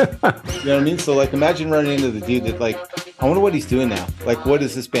do it." You know what I mean? So like, imagine running into the dude that like, I wonder what he's doing now. Like, what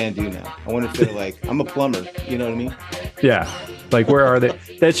does this band do now? I wonder if they're like, I'm a plumber. You know what I mean? yeah, like where are they?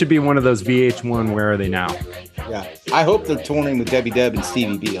 That should be one of those VH1. Where are they now? Yeah. I hope they're touring with Debbie Deb and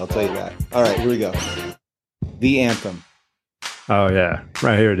Stevie B. I'll tell you that. All right, here we go. The anthem. Oh yeah,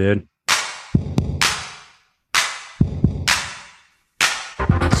 right here, dude.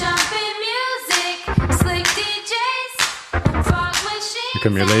 Jumping music, slick DJs, fog machines. Here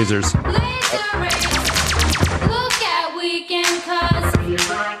come your lasers. Laser rays. Look at weekend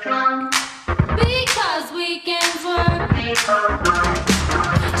because weekends were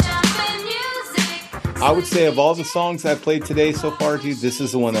jumping music. I would say of all the songs I've played today so far, dude, this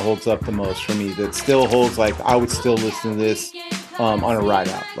is the one that holds up the most for me. That still holds, like, I would still listen to this on a ride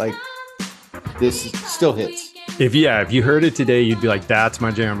out. Like, this still hits. If you heard it today, you'd be like, "That's my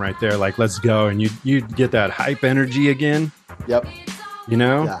jam right there." Like, let's go, and you'd get that hype energy again. Yep. You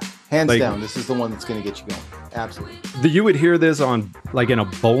know, Yeah. Hands Like- down, this is the one that's going to get you going. Absolutely. You would hear this on like in a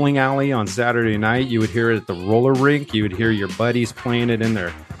bowling alley on Saturday night. You would hear it at the roller rink. You would hear your buddies playing it in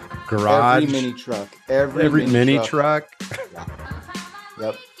their garage. Every mini truck. Every mini truck.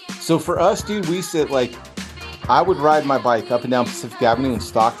 Yep. So for us, dude, we sit like, I would ride my bike up and down Pacific Avenue in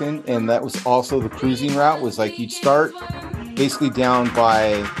Stockton, and that was also the cruising route. Was like you'd start basically down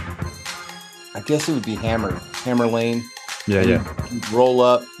by, I guess it would be Hammer Lane. Yeah, yeah. You roll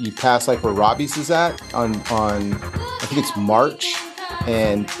up, you pass like where Robbie's is at on I think it's March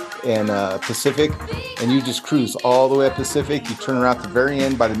and Pacific, and you just cruise all the way up Pacific. You turn around at the very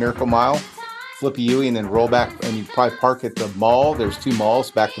end by the Miracle Mile, flip a U-ey, and then roll back, and you probably park at the mall. There's 2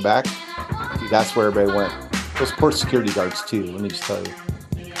 malls back to back. Dude, that's where everybody went. Those poor security guards too, let me just tell you.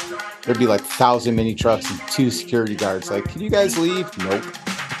 There'd be like 1,000 mini trucks and 2 security guards. Like, can you guys leave? Nope.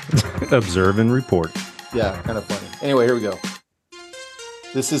 Observe and report. Yeah, kind of funny. Anyway, here we go.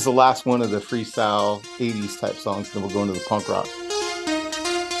 This is the last one of the freestyle 80s type songs, then we'll go into the punk rock.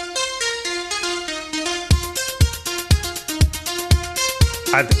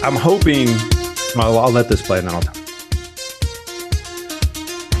 I'm hoping. Well, I'll let this play and then I'll.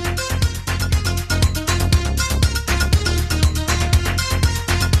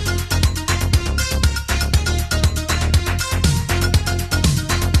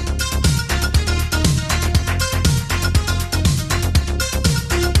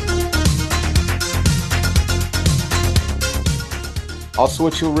 Also,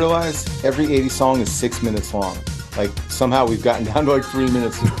 what you'll realize, every 80s song is 6 minutes long. Like, somehow we've gotten down to like 3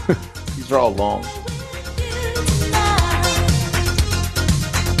 minutes. These are all long.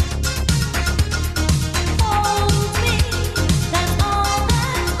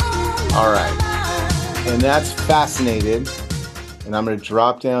 All right. And that's Fascinated. And I'm going to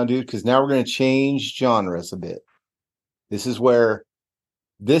drop down, dude, because now we're going to change genres a bit. This is where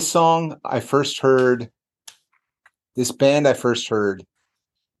this song I first heard, this band I first heard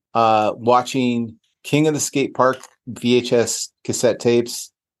watching King of the Skate Park VHS cassette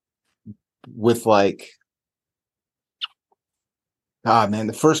tapes with like,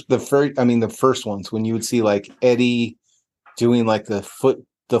 the first ones when you would see like Eddie doing like the foot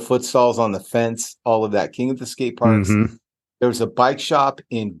stalls on the fence, all of that. King of the Skate Parks. Mm-hmm. There was a bike shop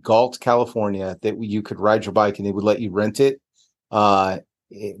in Galt, California that you could ride your bike and they would let you rent it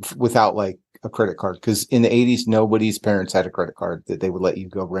without like a credit card. Because in the 80s, nobody's parents had a credit card that they would let you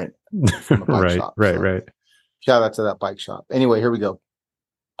go rent from a bike shop. Right. Shout out to that bike shop. Anyway, here we go.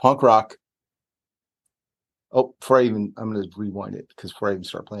 Punk rock. Oh, I'm going to rewind it because before I even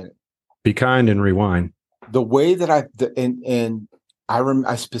start playing it. Be kind and rewind. The way that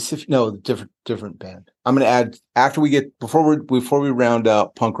different band. I'm going to add before we round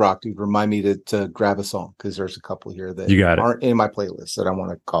out punk rock, dude, remind me to grab a song because there's a couple here that aren't in my playlist that I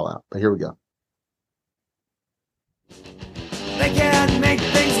want to call out. But here we go. They can make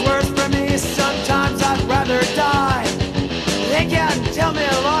things worse for me. Sometimes I'd rather die. They can tell me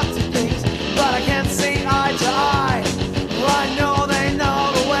lots of things, but I can't see eye to eye. Well, I know they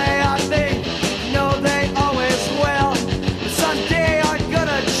know the way I think. No, they always will. But someday I'm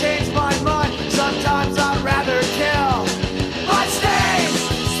gonna change my mind. Sometimes I'd rather kill. Bloodstains,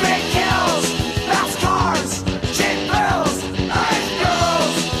 straight kills, fast cars.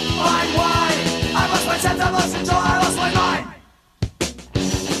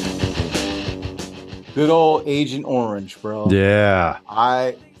 Good old Agent Orange, bro. Yeah.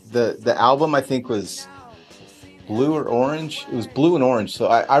 The album I think was blue or orange. It was blue and orange. So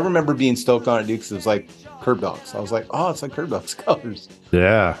I remember being stoked on it, dude, because it was like Curb Dogs. I was like, oh, it's like Curb Dogs colors.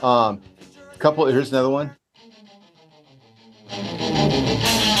 Yeah. Here's another one.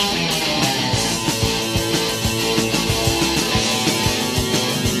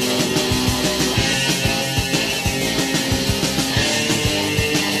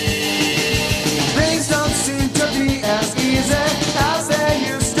 Things don't seem to be as easy as they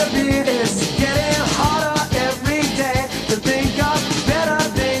used to be. It's getting harder every day to think of better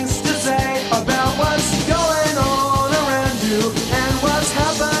things to say about what's going on around you and what's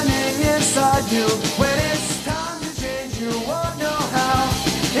happening inside you. When it's time to change, you won't know how.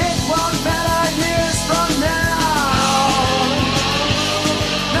 It won't matter years from now.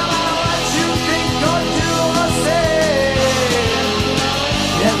 No matter what you think or do or say,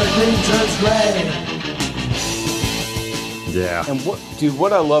 everything turns gray. Yeah. And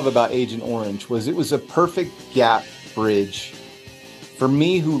what I love about Agent Orange was it was a perfect gap bridge for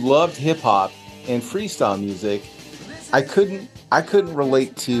me who loved hip hop and freestyle music. I couldn't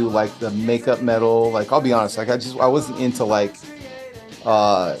relate to like the makeup metal. Like, I'll be honest, like I wasn't into like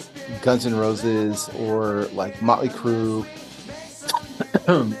Guns N' Roses or like Motley Crue.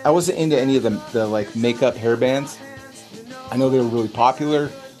 I wasn't into any of the like makeup hair bands. I know they were really popular.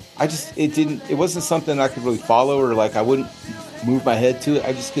 It wasn't something I could really follow, or like I wouldn't move my head to it.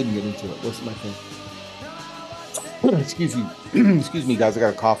 I just couldn't get into it. It wasn't my thing. Excuse me, guys. I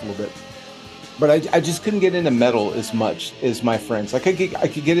got to cough a little bit. But I just couldn't get into metal as much as my friends. Like I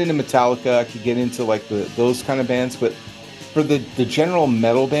could get into Metallica. I could get into like those kind of bands. But for the general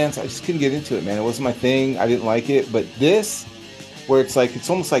metal bands, I just couldn't get into it, man. It wasn't my thing. I didn't like it. But this, where it's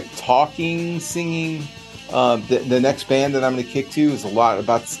almost like talking, singing. The next band that I'm going to kick to is a lot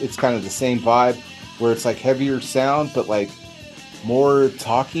about, it's kind of the same vibe where it's like heavier sound, but like more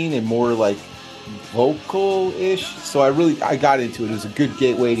talking and more like vocal-ish. So I got into it. It was a good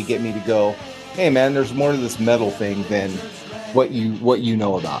gateway to get me to go, hey man, there's more to this metal thing than what you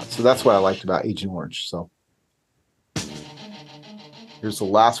know about. So that's what I liked about Agent Orange. So here's the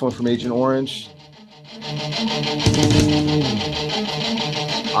last one from Agent Orange.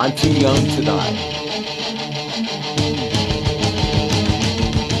 I'm Too Young to Die.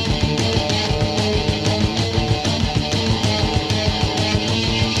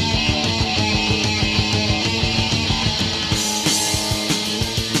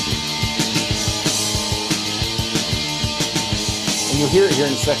 You'll hear it here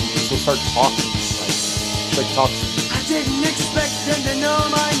in a second because he'll start talking. It's like talking. I didn't expect them to know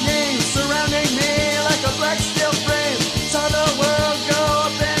my name, surrounding me like a black steel frame. Saw the world go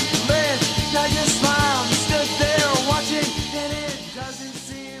up and flame. Now you smile, stood there watching, and it doesn't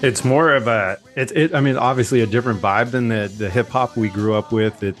seem. It's more of I mean, obviously a different vibe than the hip hop we grew up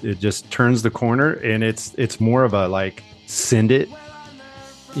with. It just turns the corner, and it's more of a like send it,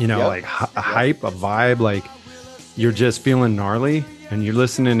 like a hype, a vibe, like. You're just feeling gnarly and you're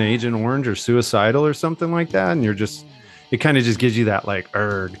listening to Agent Orange or Suicidal or something like that. And it kind of just gives you that like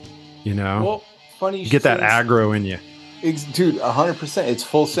erg, Well, funny. You get that aggro in you. Dude, 100%. It's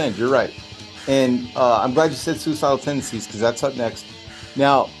full send. You're right. And I'm glad you said Suicidal Tendencies because that's up next.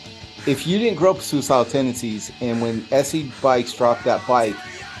 Now, if you didn't grow up with Suicidal Tendencies and when SE Bikes dropped that bike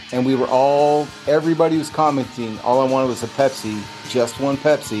and everybody was commenting, all I wanted was a Pepsi, just one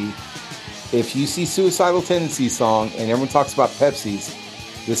Pepsi. If you see Suicidal Tendencies song and everyone talks about Pepsis,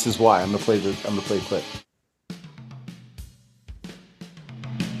 this is why. I'm gonna play a clip.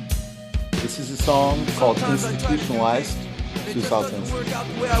 This is a song called Institutionalized. Suicidal Tendencies. Work out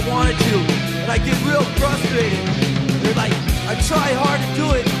the way I wanted to, and I get real frustrated. They're like, I try hard to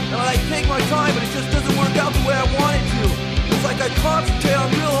do it, and I take my time, but it just doesn't work out the way I want it to. It's like I concentrate on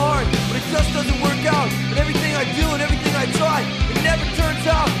real hard, but it just doesn't work out. And everything I do and everything I try, it never turns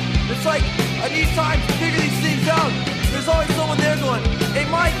out. It's like I need time to figure these things out. There's always someone there going, hey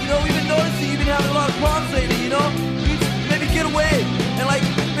Mike, we've been noticing you've been having a lot of problems lately, You should maybe get away and like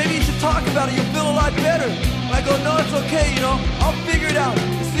maybe you should talk about it, you'll feel a lot better. And I go, no, it's okay, I'll figure it out.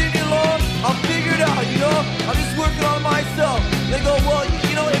 Just leave me alone, I'll figure it out, I'm just working on myself. They go, well, if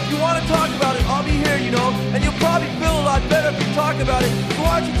you want to talk about it, I'll be here, and you'll probably feel a lot better if you talk about it. So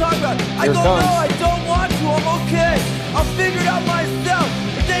why don't you talk about it? I go, no, I don't want to, I'm okay. I'll figure it out myself.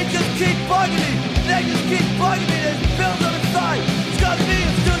 But they just keep bugging me. There's bills on the side. It's got me,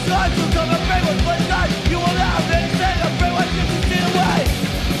 it's just life. So come afraid what's left side. You will have anything, I'm afraid what you can see away.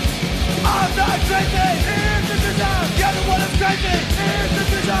 I'm not crazy. Here's the design. You're the one that's crazy. Here's the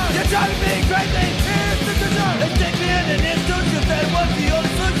design. You're driving me crazy. Here's the design. They stick me in an institution. That was the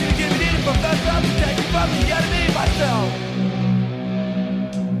only solution to give me the professor to take me back. I'm getting me myself.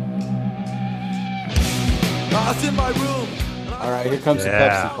 I was in my room. All right, here comes the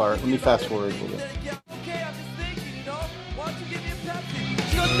Yeah. Pepsi part. Let me fast forward a little bit. Okay, I'm just thinking, you know, why don't you give me a Pepsi?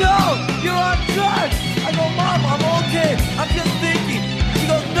 She goes, no, you're on drugs. I go, Mom, I'm okay. I'm just thinking. She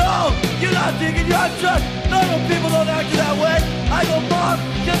goes, no, you're not thinking, you're on drugs. Normal people don't act that way. I go, Mom,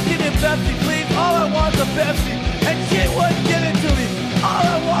 just give me a Pepsi, please. All I want is a Pepsi. And she wouldn't give it to me. All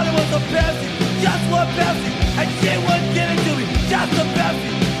I wanted was a Pepsi. Just one Pepsi. And she wouldn't give it to me. Just a Pepsi.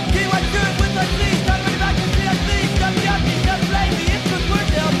 Give my shirt with my sleeves. Not really back to see that sleeve. Just yucky, just lazy. It's just weird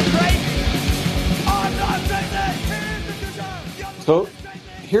now. Crazy. Oh, I'm not crazy. So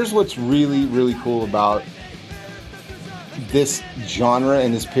here's what's really, really cool about this genre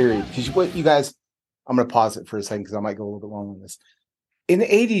and this period. Because what you guys, I'm going to pause it for a second because I might go a little bit long on this. In the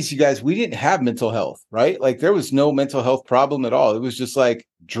 80s, you guys, we didn't have mental health, right? Like there was no mental health problem at all. It was just like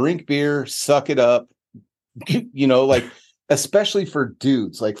drink beer, suck it up, you know, like especially for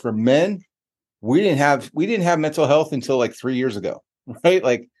dudes, like for men, we didn't have mental health until like 3 years ago, right?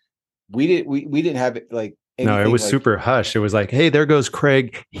 Like we didn't have it like No, it was like, super hush. It was like, hey, there goes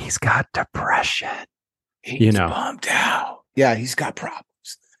Craig. He's got depression. he's bummed out. Yeah, he's got problems.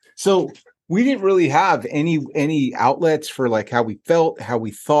 So we didn't really have any outlets for like how we felt, how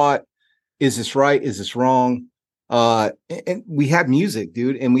we thought. Is this right? Is this wrong? And we had music,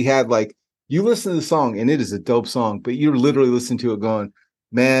 dude, and we had like you listen to the song, and it is a dope song, but you're literally listening to it going,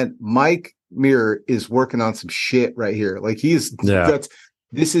 man, Mike Mirror is working on some shit right here. Like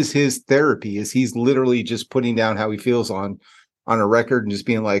this is his therapy. Is he's literally just putting down how he feels on a record and just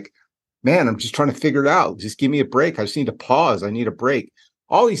being like, man, I'm just trying to figure it out. Just give me a break. I just need to pause. I need a break.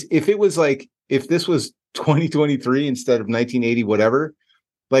 All these, if this was 2023 instead of 1980, whatever,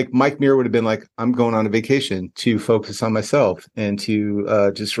 like Mike Mirror would have been like, I'm going on a vacation to focus on myself and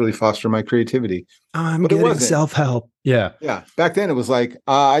to just really foster my creativity. I'm But it getting wasn't. self-help. Yeah. Yeah. Back then it was like,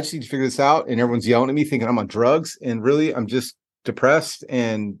 I just need to figure this out. And everyone's yelling at me thinking I'm on drugs. And really, I'm just depressed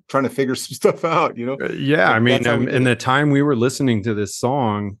and trying to figure some stuff out, you know? Yeah. Like, I mean, that's how we did in it. the time we were listening to this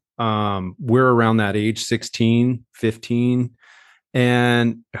song, we're around that age, 16, 15.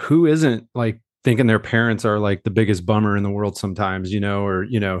 And who isn't like thinking their parents are like the biggest bummer in the world sometimes, you know, or,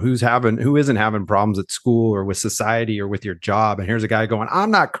 you know, who isn't having problems at school or with society or with your job. And here's a guy going, I'm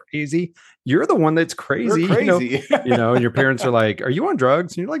not crazy. You're the one that's crazy. You're crazy. You know, and your parents are like, are you on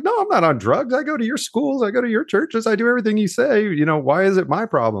drugs? And you're like, no, I'm not on drugs. I go to your schools. I go to your churches. I do everything you say. You know, why is it my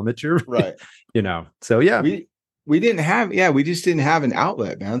problem? It's your, Right. You know, so yeah. We just didn't have an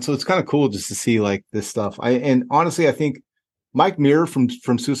outlet, man. So it's kind of cool just to see like this stuff. And honestly, I think Mike Mirror from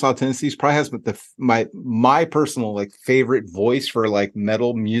Suicidal Tendencies probably has my personal like favorite voice for like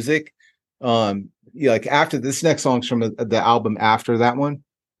metal music. Like after this next song's from the album after that one.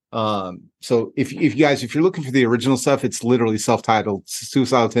 So if you're looking for the original stuff, it's literally self-titled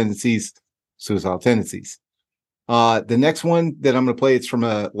Suicidal Tendencies. The next one that I'm going to play, it's from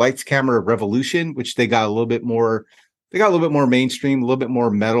a Lights Camera Revolution, which they got a little bit more mainstream, a little bit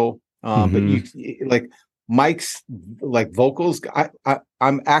more metal. But you like Mike's like vocals.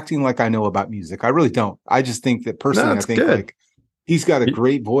 I'm acting like I know about music. I really don't. I just think that personally, I think good. like he's got a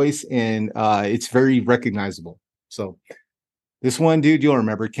great voice and it's very recognizable. So this one, dude, you'll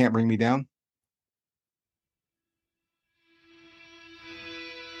remember. Can't Bring Me Down.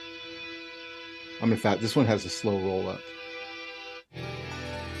 This one has a slow roll up.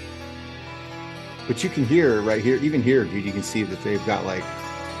 But you can hear right here, even here, dude, you can see that they've got like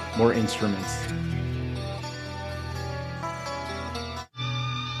more instruments.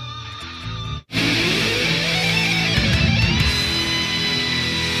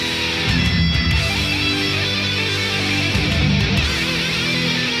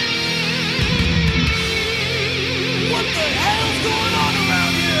 What the hell's going on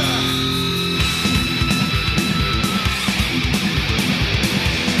around here?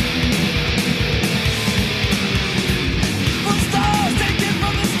 From stars, taken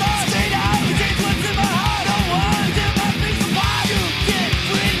from the stars, straight out, you take what's in my heart. Don't want to my piece of pie. You can't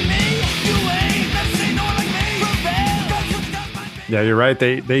bring me. You ain't never seen no one like me. Rebel, that's what's got my face. Yeah, you're right.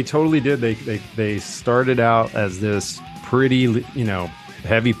 They totally did. They started out as this pretty, you know,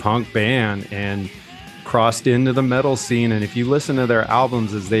 heavy punk band and crossed into the metal scene. And if you listen to their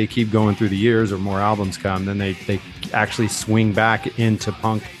albums as they keep going through the years or more albums come, then they actually swing back into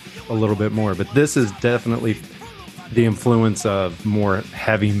punk a little bit more. But this is definitely the influence of more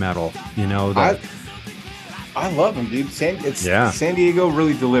heavy metal, you know. I love them, dude. San Diego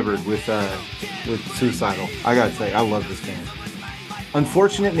really delivered with Suicidal. I gotta say, I love this band.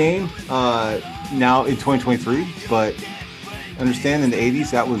 Unfortunate name now in 2023, but understand in the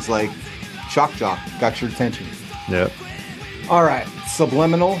 80s that was like Shock Jock got your attention. Yep. All right,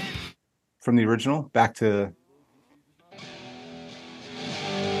 Subliminal from the original. Back to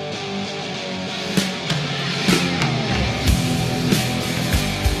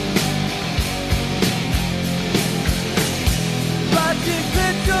Flashing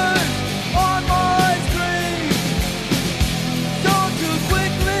pictures on my screen. Gone too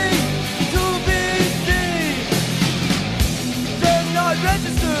quickly to be seen. Does not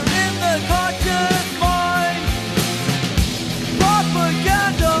register in the conscious mind.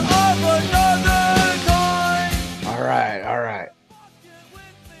 Propaganda of another kind. All right.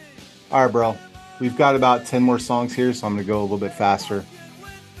 All right, bro. We've got about 10 more songs here, so I'm going to go a little bit faster.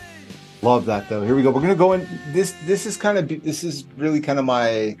 Love that, though. Here we go. We're going to go in. This is really kind of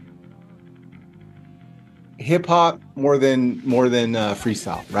my hip hop more than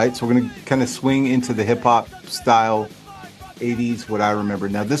freestyle, right? So we're going to kind of swing into the hip hop style 80s, what I remember.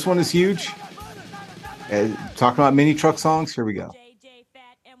 Now, this one is huge. Talking about mini truck songs. Here we go.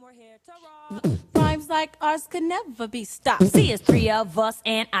 Rhymes like ours could never be stopped. See, it's three of us,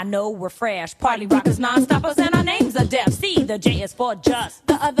 and I know we're fresh. Party rockers, non-stoppers, and our names are deaf. See, the J is for just,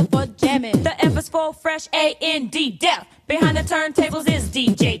 the other for jamming. The F is for fresh, A-N-D, deaf. Behind the turntables is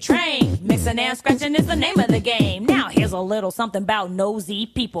DJ Train. Mixing and scratching is the name of the game. Now here's a little something about nosy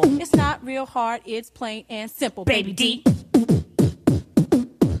people. It's not real hard, it's plain and simple. Baby D.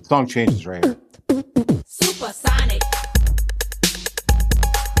 Song changes right here. Supersonic.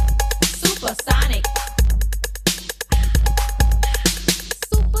 Supersonic.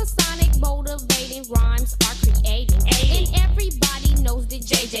 Supersonic motivating rhymes are creating. And everybody knows that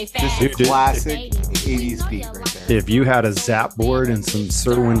JJ Fast. This is classic 80s beat right there. If you had a Zap board and some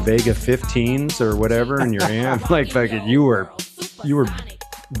Serwin Vega 15s or whatever in your amp, like you were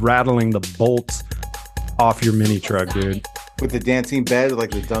rattling the bolts off your mini truck, dude. With the dancing bed,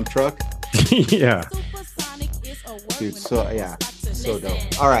 like the dump truck. Yeah. Dude, so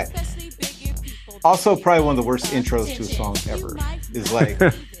dope. All right. Also, probably one of the worst intros to a song ever is like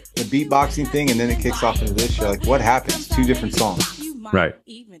the beatboxing thing, and then it kicks off into this. You're like, what happens? Two different songs. Right.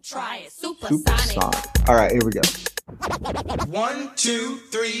 Supersonic. All right, here we go. 1, 2,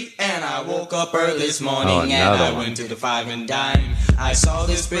 3, and I woke up early this morning and I went to the 5 and dime. I saw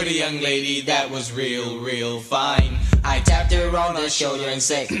this pretty young lady that was real fine. I tapped her on the shoulder and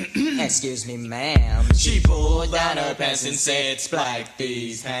said, "Excuse me, ma'am." She pulled down her pants and said, "Splack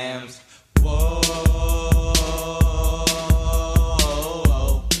these hams." Whoa,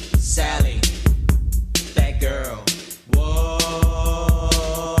 Sally, that girl. Whoa.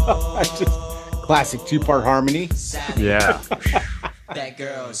 Classic two-part harmony. Yeah. That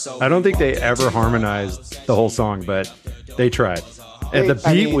girl, so I don't think they ever harmonized the whole song, but they tried. And the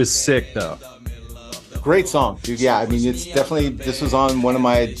beat was sick, though. Great song, dude. Yeah, I mean, it's definitely, this was on one of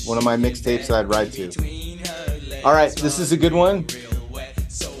my mixtapes that I'd ride to. All right, this is a good one.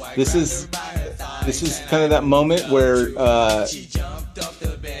 This is kind of that moment where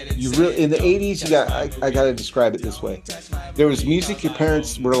you really, in the 80s, you got, I got to describe it this way. There was music your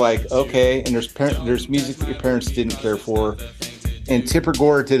parents were like, okay, and there's music that your parents didn't care for. And Tipper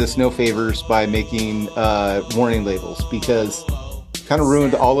Gore did us no favors by making warning labels, because kind of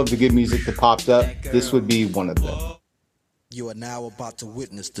ruined all of the good music that popped up. This would be one of them. You are now about to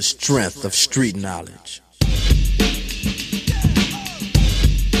witness the strength of street knowledge.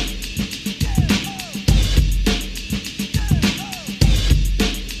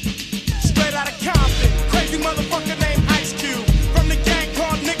 Straight out of Compton, crazy motherfucker named Ice Cube. From the gang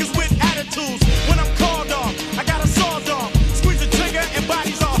called niggas with attitudes. When I'm called off, I got a sawed off. Squeeze the trigger and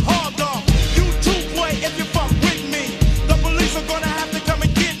bodies are hauled off. You too, boy, if you fuck with me. The police are gonna have to come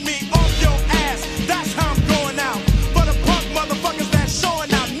and get me off your ass. That's how I'm going out. For the punk motherfuckers that's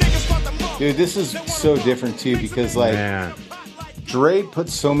showing out. Niggas want the mother. Dude, this is so different too, because like Dre put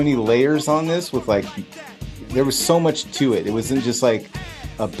so many layers on this with like, there was so much to it. It wasn't just like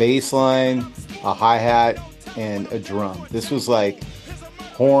a bass line, a hi-hat, and a drum. This was like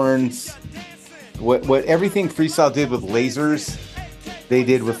horns. What everything Freestyle did with lasers, they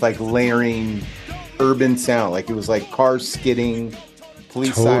did with like layering urban sound. Like it was like cars skidding,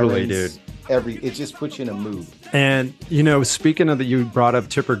 police Totally, sirens. dude. It just puts you in a mood. And, you know, speaking of that, you brought up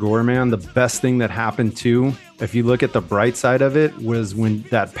Tipper Gore, man, the best thing that happened too, if you look at the bright side of it, was when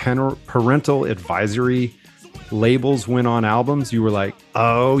that parental advisory labels went on albums, you were like,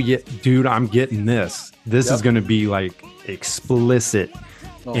 oh yeah, dude, I'm getting this. This is going to be like explicit,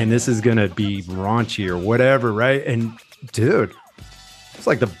 and this is going to be raunchy or whatever, right? And dude, It's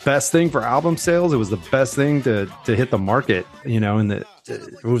like the best thing for album sales. It was the best thing to hit the market, and it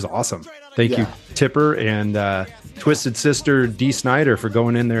was awesome. Thank you, Tipper and Twisted Sister D. Snyder, for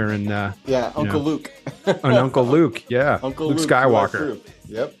going in there and Uncle Luke. And Uncle Luke, yeah. Uncle Luke Skywalker.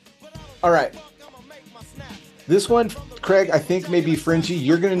 Yep. All right. This one, Craig, I think may be fringy.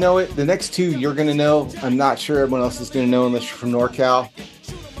 You're going to know it. The next two you're going to know. I'm not sure everyone else is going to know unless you're from NorCal.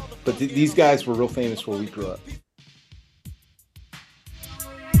 But these guys were real famous where we grew up.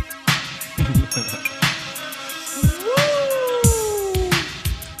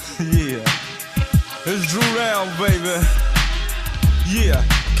 Yeah, it's Drew Down, baby. Yeah,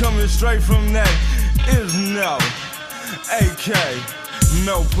 coming straight from that is no AK,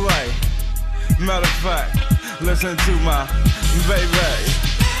 no play. Matter of fact, listen to my baby.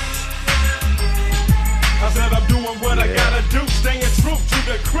 I said I'm doing what I gotta do, staying true to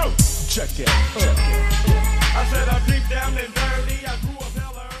the crew. Check it. I said I'm deep down and dirty. I grew up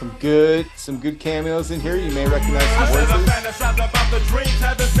hella. Some good cameos in here. You may recognize some voices. I fantasize about the dreams,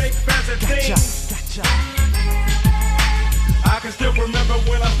 having big fancy things. Gotcha. I can still remember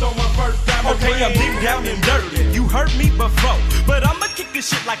when I stole my first diamond. Okay, I'm deep down and dirty. You heard me before, but I'ma kick this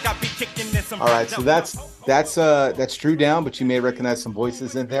shit like I be kicking in some. All right, so that's Drew Down, but you may recognize some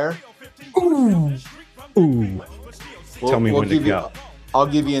voices in there. Ooh. Tell me when to go. I'll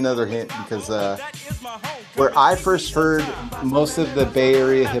give you another hint because where I first heard most of the Bay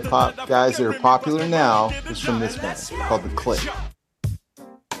Area hip hop guys that are popular now was from this band called The Click.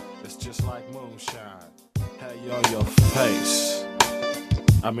 It's just like moonshine. Have you on your face.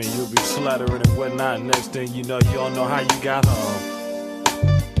 I mean, you'll be slathering and whatnot. Next thing you know, you don't know how you got home.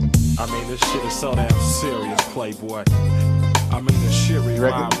 I mean, this shit is so damn serious, Playboy. I mean, the shit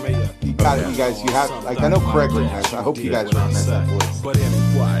remind me of. You got it, you guys. You have, like, I know Craig recognizes. I hope you guys recognize that voice. But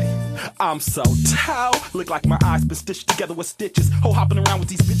anyway, I'm so tall. Look like my eyes been stitched together with stitches. Ho hopping around with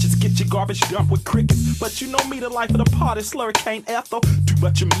these bitches. Get your garbage dumped with crickets. But you know me, the life of the party. Slurricane Ethel. Too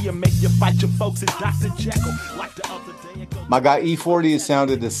much of me and make you fight your folks. It's Dr. Jekyll. Like the other day. My guy E40 has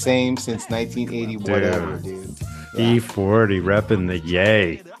sounded the same since 1980, whatever, dude. Yeah. E40 repping the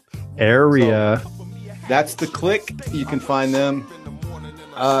yay area. So, that's The Click. You can find them.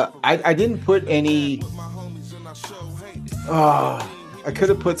 I didn't put any. I could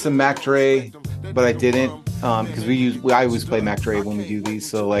have put some Mac Dre, but I didn't because I always play Mac Dre when we do these.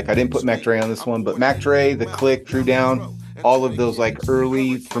 So like I didn't put Mac Dre on this one, but Mac Dre, The Click, Drew Down, all of those like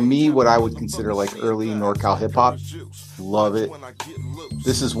early, for me, what I would consider like early NorCal hip hop. Love it.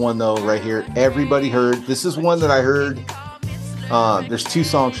 This is one though right here. Everybody heard. This is one that I heard. There's two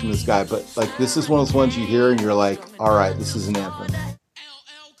songs from this guy, but like this is one of those ones you hear and you're like, all right, this is an anthem.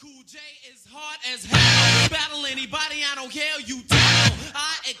 Battle anybody, I don't care, you tell.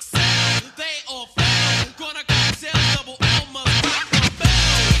 I excel, they all fail. Gonna go sell double L, must rock my bell.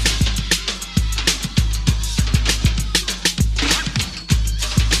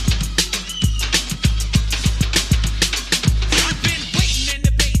 I've been waiting and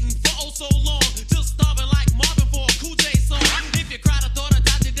debating for oh so long. Just starving like Marvin for a Cool J song. If you cried, I thought I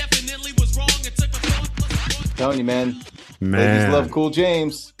died, it definitely was wrong. It took a telling you, man. Ladies love Cool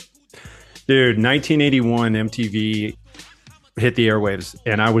James. Dude, 1981 MTV hit the airwaves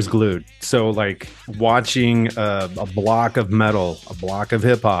and I was glued. So like watching a block of metal, a block of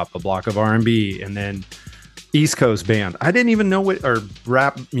hip hop, a block of R&B, and then East Coast band. I didn't even know what, or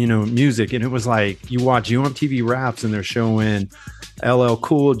rap, music. And it was like, you watch UMTV Raps and they're showing LL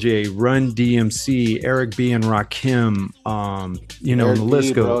Cool J, Run DMC, Eric B and Rakim, and the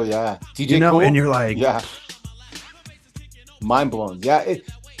list goes. Oh yeah. DJ Cool? And you're like, yeah. Mind blown. Yeah.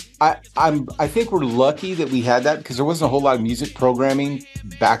 I think we're lucky that we had that because there wasn't a whole lot of music programming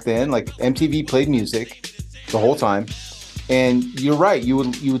back then. Like MTV played music the whole time, and you're right. You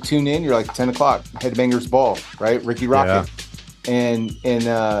would tune in. You're like 10 o'clock, Headbangers Ball, right? Ricky Rocket, and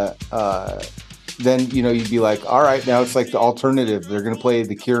then you'd be like, all right, now it's like the alternative. They're gonna play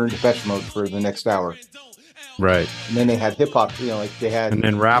The Cure and Depeche Mode for the next hour, right? And then they had hip hop, like they had, and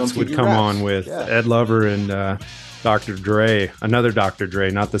then raps would come on with Ed Lover and. Dr. Dre, another Dr.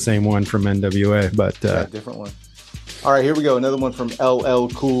 Dre, not the same one from NWA, but different one. All right, here we go. Another one from LL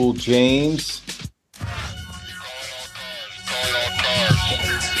Cool James.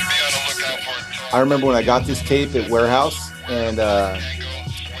 I remember when I got this tape at Warehouse and had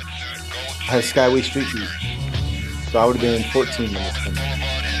Skyway Street Beat. So I would have been 14 minutes from now.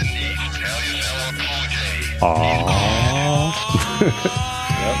 Aww.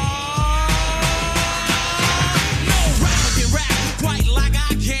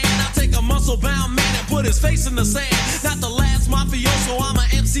 Bound man and put his face in the sand. Not the last mafioso, I'm an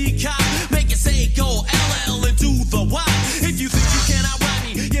MC cop. Make it say go LL and do the Y. If you think you cannot rap,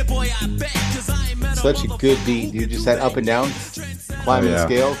 such a good beat, dude. Just that up and down, climbing the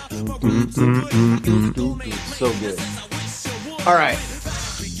scale. So good. All right.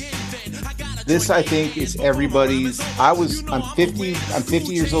 This, I think, is everybody's. I'm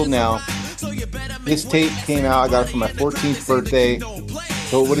 50 years old now. This tape came out, I got it for my 14th birthday.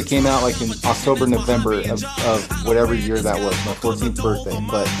 So it would have came out like in October, November of whatever year that was, my 14th birthday.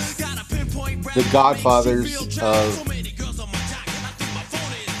 But the Godfathers of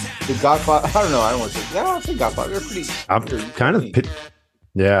the Godfather, I don't know, I don't want to say Godfather. They're pretty. I'm kind of,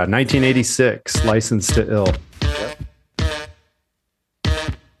 1986, Licensed to Ill. Yep.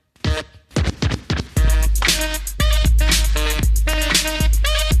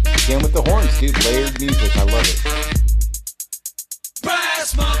 Again with the horns, dude. Layered music. I love it.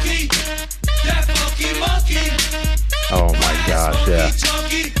 Brass monkey, that funky monkey. Oh my gosh, yeah.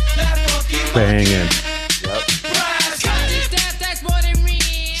 Banging.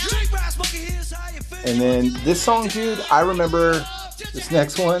 And then this song, dude, I remember this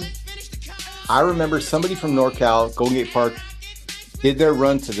next one. I remember somebody from NorCal, Golden Gate Park, did their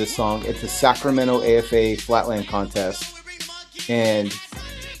run to this song at the Sacramento AFA Flatland Contest. And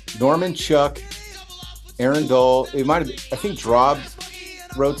Norman, Chuck, Aaron Dull, it might have, I think Drob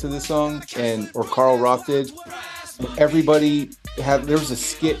wrote to this song, or Carl Roth did. Everybody had, there was a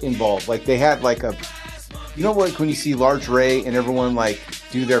skit involved. Like they had like a, you know, like when you see Large Ray and everyone like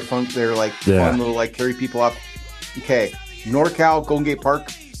do their fun little like carry people off. Okay, NorCal, Golden Gate Park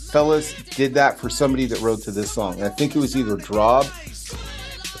fellas did that for somebody that wrote to this song. And I think it was either Drob,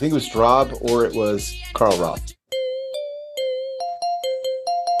 or it was Carl Roth.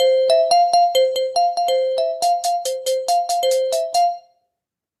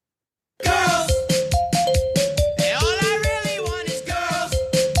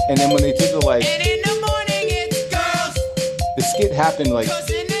 And then when they did the like, the skit happened like at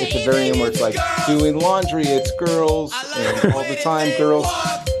the very end where it's like doing laundry, it's girls, and all the time girls.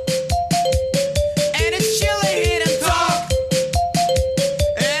 And it's chilly here and talk,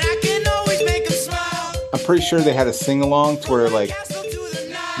 and I can always make them smile. I'm pretty sure they had a sing along to where like,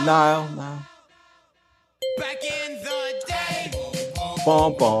 Nile. Back in the day.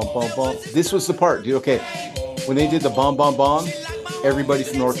 Bom, bom, bom, bom. This was the part, dude. Okay, when they did the bomb, bomb, bomb, everybody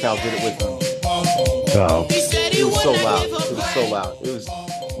from NorCal did it with them. Oh. It was so loud. It was so loud. It was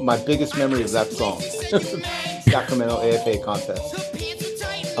my biggest memory of that song. Sacramento AFA contest.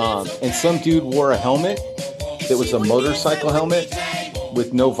 And some dude wore a helmet that was a motorcycle helmet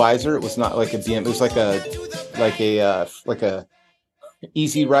with no visor. It was not like a BM. It was like a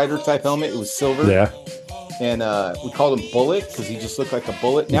Easy Rider type helmet. It was silver. Yeah. And we called him Bullet because he just looked like a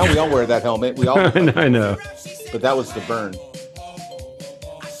bullet. Now we all wear that helmet. We all. I know. But that was the burn.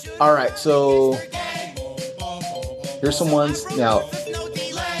 All right, so here's some ones. Now,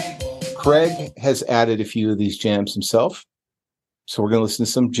 Craig has added a few of these jams himself. So we're going to listen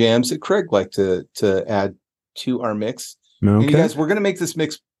to some jams that Craig liked to add to our mix. Okay. And you guys, we're going to make this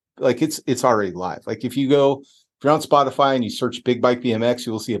mix like it's already live. Like if you're on Spotify and you search Big Bike BMX,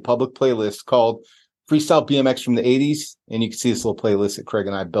 you will see a public playlist called Freestyle BMX from the 80s. And you can see this little playlist that Craig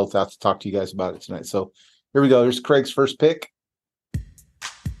and I built out to talk to you guys about it tonight. So here we go. Here's Craig's first pick.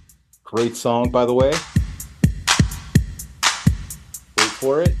 Great song, by the way. Wait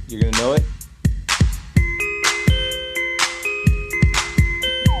for it. You're going to know it.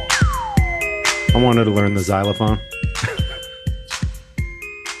 I wanted to learn the xylophone.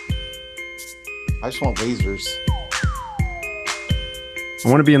 I just want lasers. I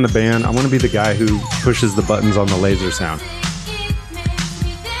want to be in the band. I want to be the guy who pushes the buttons on the laser sound.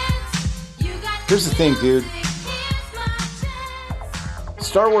 Here's the thing, dude.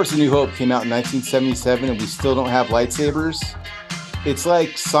 Star Wars A New Hope came out in 1977 and we still don't have lightsabers. It's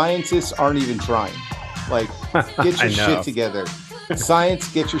like scientists aren't even trying. Like, get your shit together.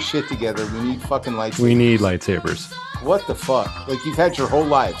 Science, get your shit together. We need fucking lightsabers. We need lightsabers. What the fuck? Like, you've had your whole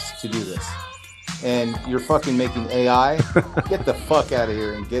lives to do this. And you're fucking making AI? Get the fuck out of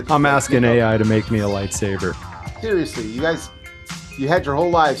here and get... I'm asking AI to make me a lightsaber. Seriously, you guys... You had your whole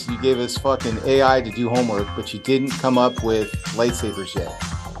lives, you gave us fucking AI to do homework, but you didn't come up with lightsabers yet.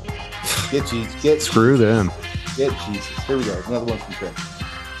 Get Jesus. Screw them. Get Jesus. Here we go. Another one from Craig.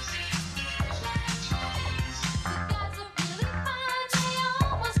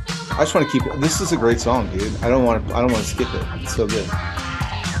 I just want to keep it. This is a great song, dude. I don't want to skip it. It's so good.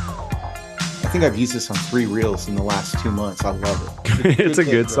 I think I've used this on 3 reels in the last 2 months. I love it. It's a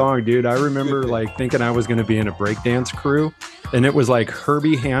good song, dude. I remember like thinking I was going to be in a breakdance crew, and it was like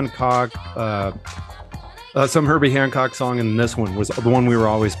Herbie Hancock, some Herbie Hancock song, and this one was the one we were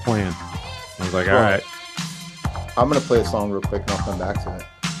always playing. I was like, all right. I'm going to play a song real quick, and I'll come back to it.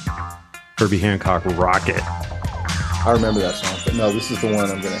 Herbie Hancock Rocket. I remember that song, but no, this is the one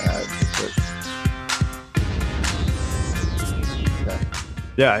I'm going to add. Okay.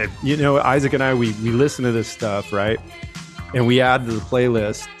 Yeah, you know, Isaac and I, we listen to this stuff, right? And we add to the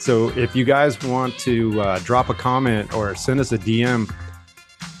playlist. So if you guys want to drop a comment or send us a DM,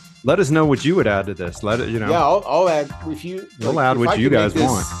 let us know what you would add to this. Let it, you know. Yeah, I'll add if you. We'll add what you guys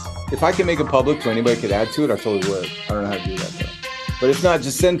want. If I can make it public so anybody could add to it, I totally would. I don't know how to do that though. But if not,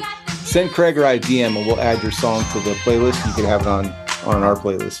 just send Craig or I a DM and we'll add your song to the playlist. You can have it on our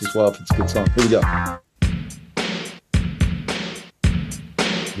playlist as well if it's a good song. Here we go.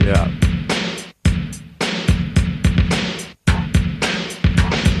 Yeah.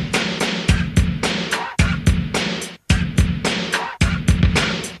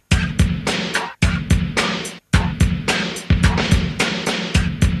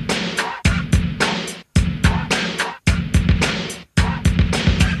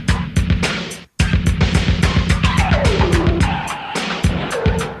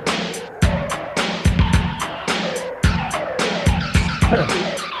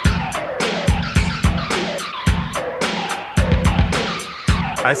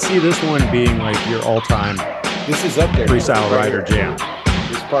 I see this one being like your all-time. This is up there. Freestyle Rider jam.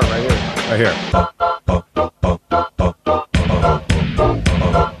 This part right here. Right here.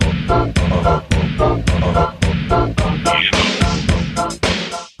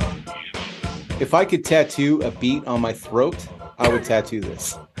 If I could tattoo a beat on my throat, I would tattoo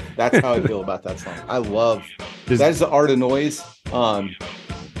this. That's how I feel about that song. I love that is the art of noise.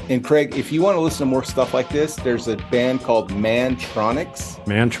 And Craig, if you want to listen to more stuff like this, there's a band called Mantronics.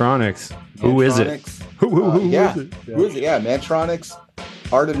 Who is it? Who is it? Yeah, Mantronics,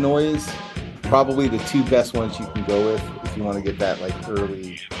 Art of Noise, probably the two best ones you can go with if you want to get that like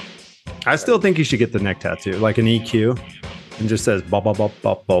early. I still think you should get the neck tattoo, like an EQ, and just says bop bop bop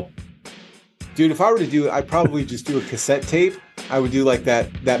bop bop. Dude, if I were to do it, I'd probably just do a cassette tape. I would do like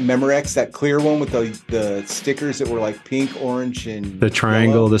that Memorex, that clear one with the stickers that were like pink, orange, and the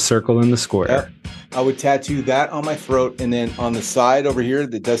triangle, yellow. the circle, and the square. Yep. I would tattoo that on my throat, and then on the side over here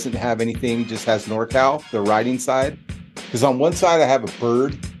that doesn't have anything, just has NorCal, the writing side. Because on one side I have a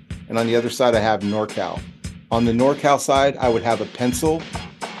bird, and on the other side I have NorCal. On the NorCal side, I would have a pencil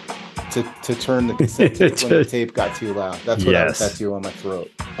to turn the cassette tape when the tape got too loud. That's what I would tattoo on my throat.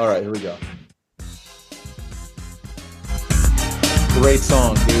 All right, here we go. Great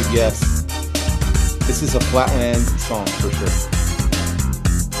song, dude. Yes. This is a Flatland song for sure.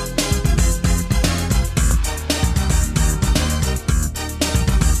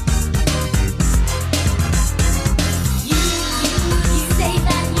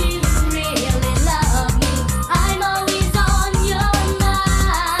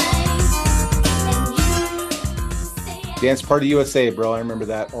 Dance Party USA, bro. I remember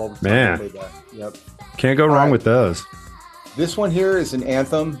that all the time. Man. Yep. Can't go wrong with those. This one here is an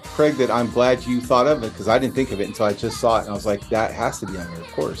anthem, Craig, that I'm glad you thought of it because I didn't think of it until I just saw it. And I was like, that has to be on here, of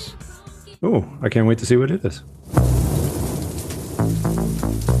course. Oh, I can't wait to see what it is.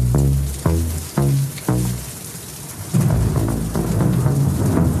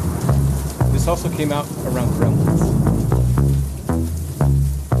 This also came out around Gremlins.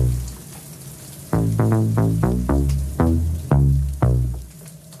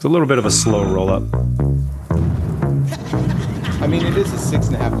 It's a little bit of a slow roll up. I mean, it is a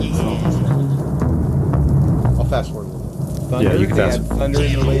 6.5 minute song. I'll fast forward. Thunder, yeah, you can fast forward. Thunder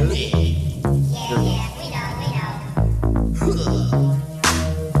in the layers.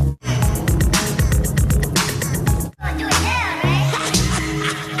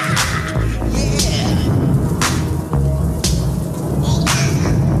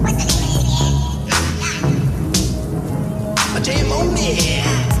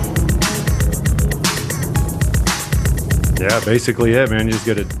 Yeah, basically it, man. You just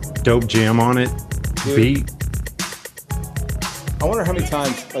get a dope jam on it, beat. I wonder how many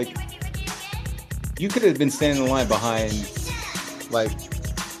times, like, you could have been standing in line behind, like,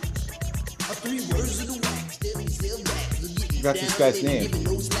 I forgot this guy's name.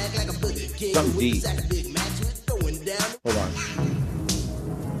 Something deep. Hold on.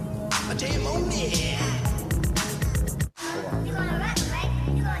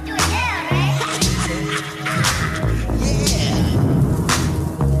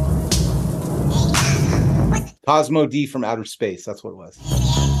 Cosmo D from Outer Space. That's what it was.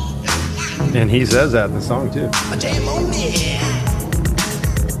 And he says that in the song, too.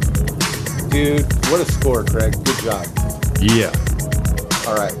 Dude, what a score, Craig. Good job. Yeah.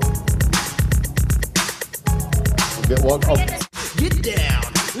 All right. Get down.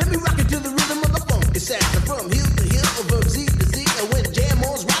 Let me rock it to the rhythm of the funk. It's from hill to hill, from Z to Z. When jam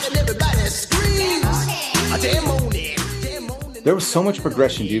on's rocking, everybody There was so much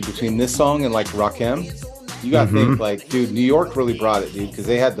progression, dude, between this song and like Rakim. You gotta think, like, dude, New York really brought it, dude, because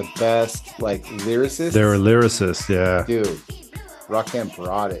they had the best like lyricists. They were lyricists, yeah. Dude, Rakim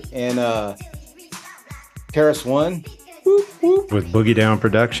brought it. And Paris One with Boogie Down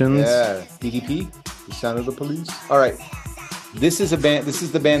Productions. Yeah, DDP, The Sound of the Police. All right. This is the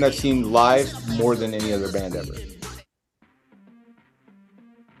band I've seen live more than any other band ever.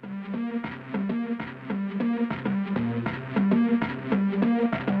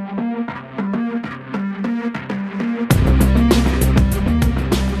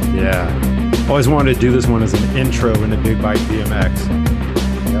 Yeah. Always wanted to do this one as an intro into Big Bike BMX.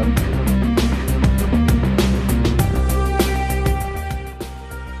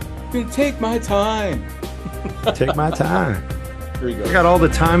 Yep. Take my time. Take my time. Here we go. I got all the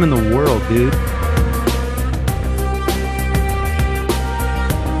time in the world, dude.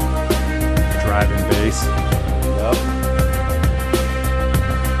 Driving bass. Yep.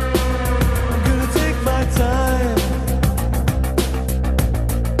 I'm gonna take my time.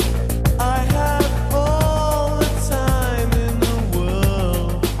 I have all the time in the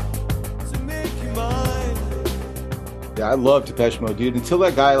world to make you mine. Yeah, I love Depeche Mode, dude. Until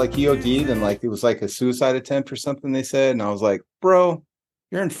that guy, like, he OD'd and, like, it was like a suicide attempt or something, they said. And I was like, bro,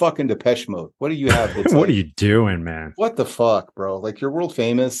 you're in fucking Depeche Mode. What do you have? What are you doing, man? What the fuck, bro? Like, you're world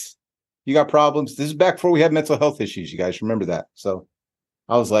famous. You got problems. This is back before we had mental health issues. You guys remember that? So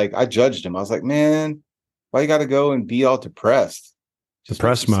I was like, I judged him. I was like, man, why you got to go and be all depressed?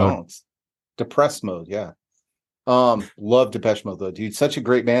 Depressed mode. Songs. Depressed mode. Yeah. Love Depeche Mode though, dude. Such a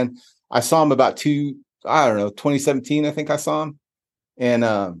great band. I saw him about 2017. I think I saw him. And,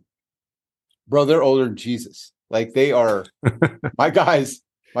 bro, they're older than Jesus. Like, they are, my guys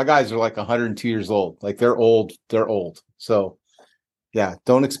are like 102 years old. Like, they're old. So yeah,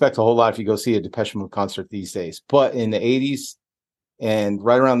 don't expect a whole lot if you go see a Depeche Mode concert these days. But in the 80s and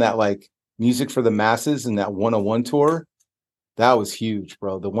right around that, like, Music for the Masses and that 101 tour, that was huge,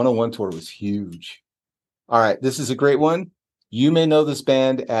 bro. The 101 tour was huge. All right, this is a great one. You may know this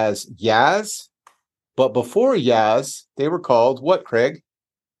band as Yaz, but before Yaz, they were called what, Craig?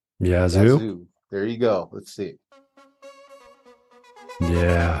 Yazoo. There you go. Let's see.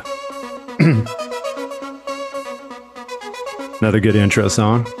 Yeah. Another good intro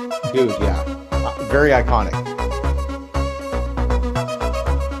song. Dude, yeah. Very iconic.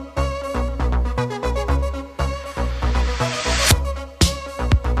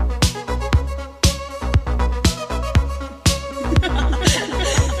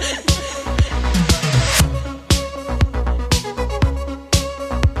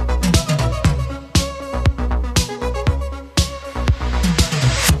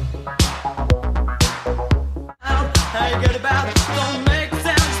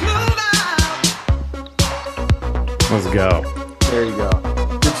 Let's go. There you go.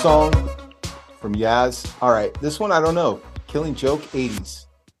 Good song from Yaz. All right, this one I don't know. Killing Joke 80s.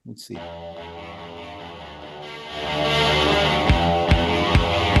 Let's see.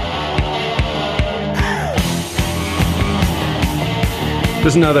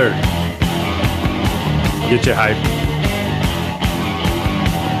 There's another get you hyped.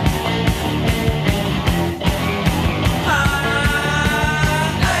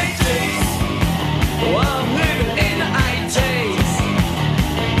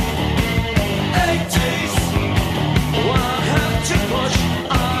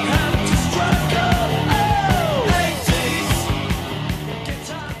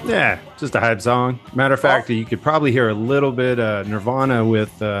 Yeah, just a hype song. Matter of fact, you could probably hear a little bit Nirvana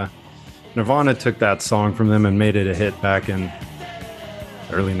with Nirvana took that song from them and made it a hit back in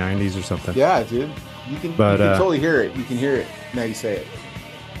the early 90s or something. Yeah, dude. You can totally hear it. You can hear it now you say it.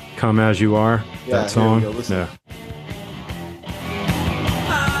 Come As You Are, Yeah, that song. Yeah.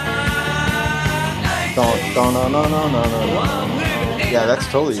 Yeah, it's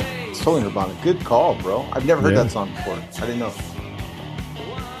totally Nirvana. Good call, bro. I've never heard that song before. I didn't know.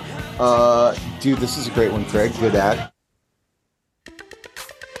 Dude, this is a great one, Craig. Good ad.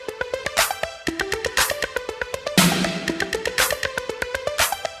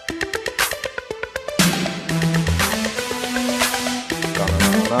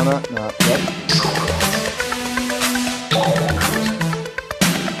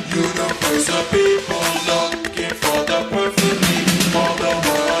 Universal people looking for the perfect beat. All the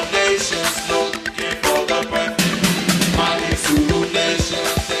world nations looking for the perfect beat. Mali Zulu nation,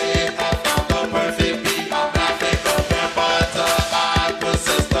 they have found the perfect beat. I'm Africa, Bambata, I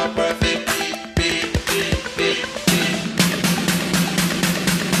possess the perfect beat.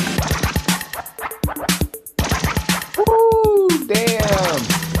 Woo, damn.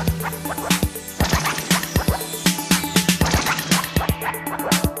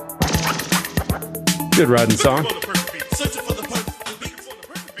 Good riding song.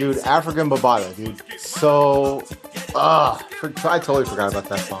 Dude, African Bambaataa, dude. So, I totally forgot about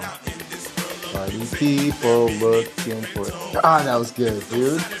that song. Party people looking for it. That was good,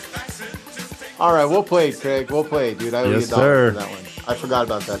 dude. All right, we'll play, Craig. We'll play, dude. I owe you Yes, $1 sir. for that one. I forgot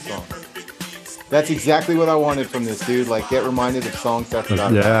about that song. That's exactly what I wanted from this, dude. Like, get reminded of songs I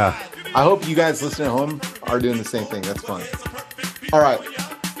forgot about. Yeah. I hope you guys listening at home are doing the same thing. That's fun. All right.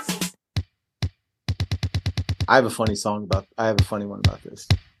 I have a funny one about this.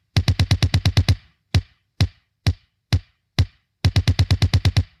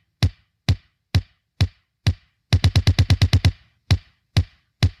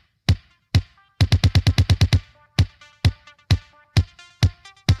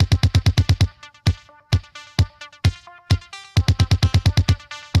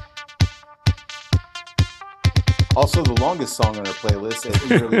 Also, the longest song on our playlist is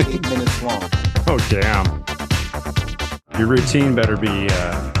nearly 8 minutes long. Oh, damn. Your routine better be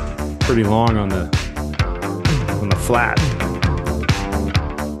pretty long on the flat.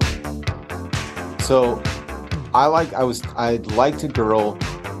 So, I liked a girl,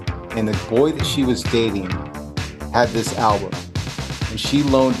 and the boy that she was dating had this album, and she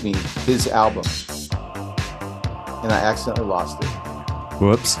loaned me his album, and I accidentally lost it.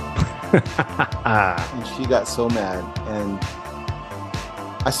 Whoops. And she got so mad, and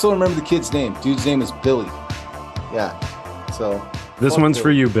I still remember the kid's name. Dude's name is Billy. Yeah. So This one's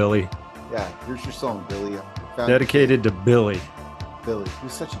for you, Billy. Yeah, here's your song, Billy. Dedicated to Billy. Billy,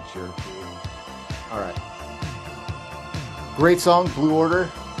 who's such a jerk, dude. All right. Great song, Blue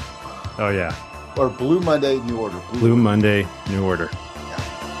Order. Oh, yeah. Or Blue Monday, New Order. Blue Monday, New Order.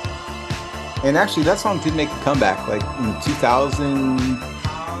 And actually, that song did make a comeback, like in 2000.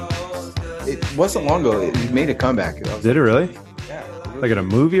 It wasn't long ago. It made a comeback. Did it really? Yeah. Like in a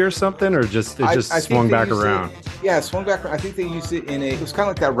movie or something, or just it just swung back around? Yeah, it swung back. I think they used it in it was kind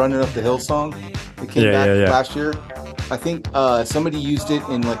of like that Running Up the Hill song. It came back last year. I think somebody used it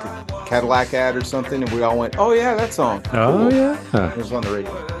in like a Cadillac ad or something, and we all went, "Oh yeah, that song." Oh yeah. It was on the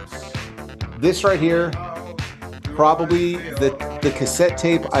radio. This right here, probably the cassette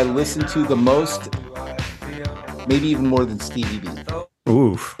tape I listened to the most, maybe even more than Stevie B.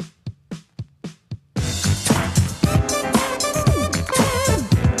 Oof.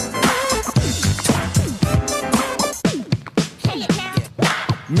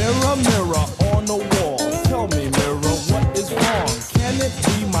 Mirror, mirror on the wall, tell me, mirror, what is wrong? Can it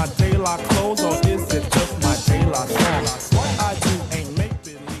be my daylight clothes, or is it just my daylight song? What I do ain't make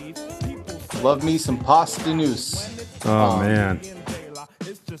believe. Love me some pasta noose. Oh man.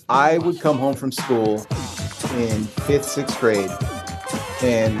 I would come home from school in 5th, 6th grade,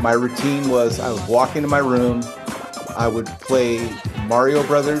 and my routine was I would walk into my room, I would play Mario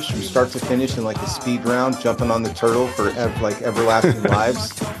Brothers from start to finish in like a speed round, jumping on the turtle for like everlasting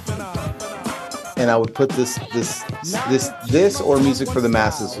lives. And I would put this or Music for the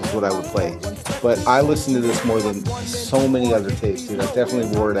Masses was what I would play. But I listened to this more than so many other tapes, dude. I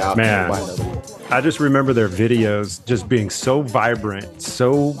definitely wore it out. Man, I just remember their videos just being so vibrant,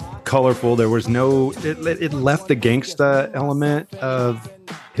 so colorful. There was no, it left the gangsta element of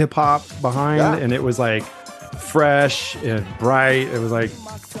hip hop behind, and it was like fresh and bright. It was like,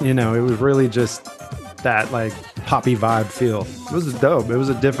 it was really just that like poppy vibe feel. It was dope. It was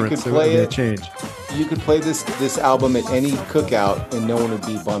a difference. It was a change. You could play this album at any cookout and no one would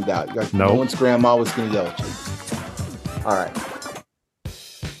be bummed out. Like, no one's grandma was going to yell at you. All right.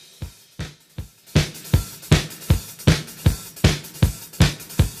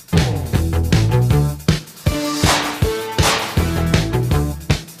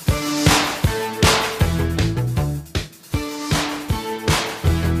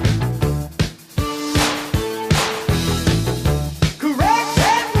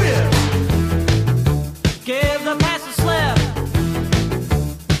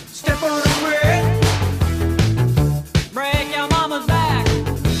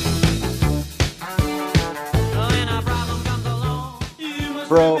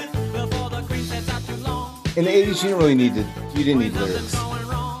 Bro, in the 80s, you didn't need lyrics.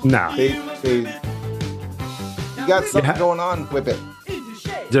 No. You got something going on, whip it.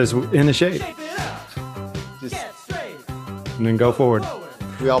 Just in the shape. And then go forward.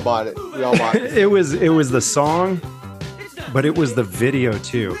 We all bought it. It was the song, but it was the video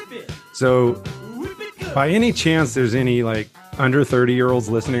too. So by any chance there's any like under 30-year-olds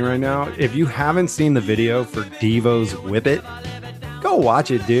listening right now, if you haven't seen the video for Devo's Whip It, go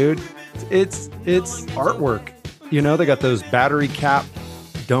watch it, dude. It's artwork. They got those battery cap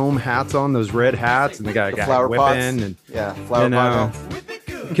dome hats on, those red hats, and they got a guy flower whipping pots. and flower pots.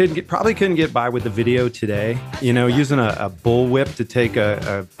 probably couldn't get by with the video today. You know, using a bullwhip to take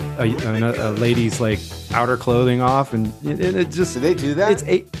a lady's like outer clothing off, and it just. Did they do that?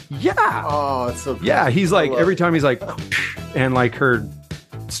 Yeah. Oh, it's so. Cool. Yeah, he's like every time he's like, and like her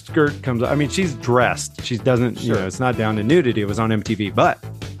skirt comes. I mean, she's dressed. She doesn't. Sure. You know, it's not down to nudity. It was on MTV, but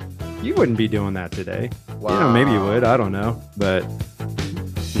you wouldn't be doing that today. Wow. You know, maybe you would. I don't know, but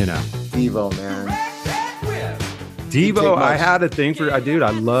you know, Devo, man. Devo, I had a thing for, dude,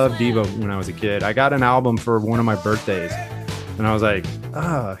 I loved Devo when I was a kid. I got an album for one of my birthdays, and I was like,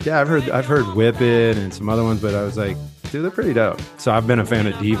 oh, yeah, I've heard Whip It and some other ones, but I was like, dude, they're pretty dope. So I've been a fan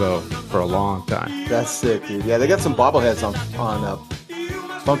of Devo for a long time. That's sick, dude. Yeah, they got some bobbleheads on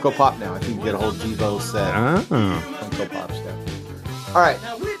Funko Pop now. I think you get a whole Devo set. Funko Pop stuff. All right.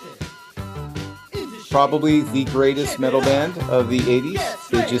 Probably the greatest metal band of the 80s.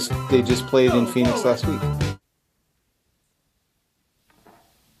 They just played in Phoenix last week.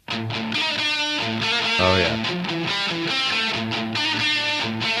 Oh, yeah.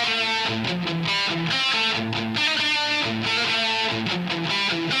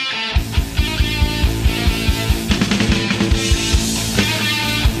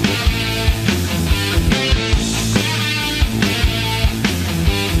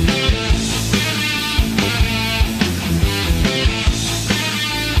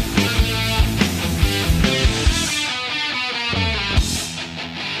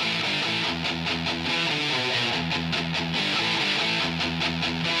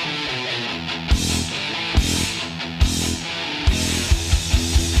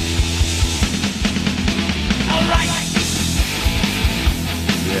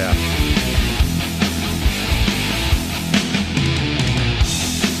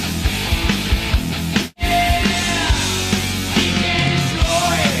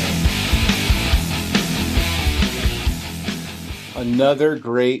 Another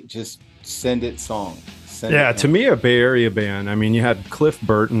great just send it song. To me, a Bay Area band. I mean, you had Cliff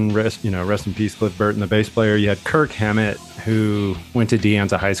Burton, rest in peace, Cliff Burton, the bass player. You had Kirk Hammett, who went to De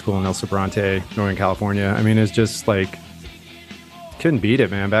Anza High School in El Sobrante, Northern California. I mean, it's just like, couldn't beat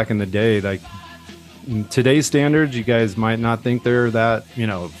it, man. Back in the day, like in today's standards, you guys might not think they're that,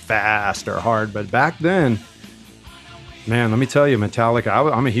 fast or hard, but back then, man, let me tell you, Metallica,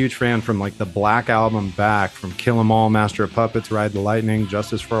 I'm a huge fan from like the Black Album back, from Kill 'Em All, Master of Puppets, Ride the Lightning,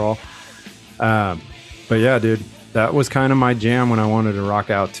 Justice for All. But yeah, dude, that was kind of my jam when I wanted to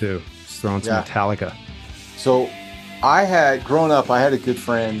rock out too. Just throwing some Metallica. So growing up, I had a good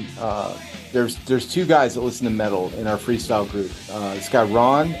friend. There's two guys that listen to metal in our freestyle group. This guy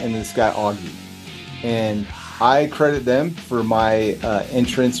Ron and this guy Augie. And I credit them for my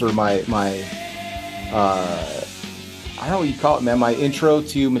entrance, or my I don't know what you call it, man. My intro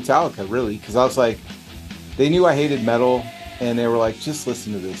to Metallica, really, because I was like, they knew I hated metal, and they were like, just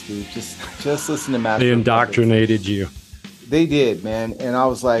listen to this, dude. Just listen to Master. They indoctrinated you. They did, man. And I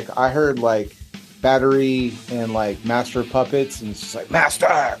was like, I heard like Battery and like Master of Puppets, and it's just like Master.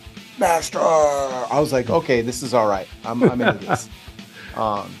 I was like, okay, this is all right. I'm into this.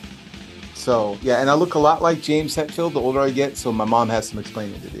 So yeah, and I look a lot like James Hetfield the older I get, so my mom has some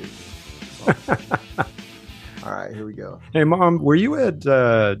explaining to do. So. All right, here we go. Hey, Mom, were you at Day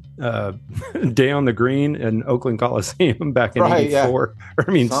on the Green in Oakland Coliseum back in 84? Yeah. Or, I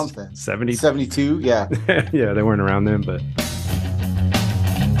mean, something. 72, yeah. Yeah, they weren't around then, but.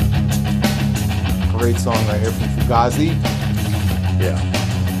 Great song right here from Fugazi. Yeah.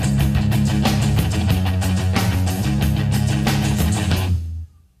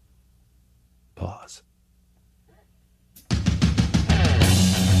 Pause.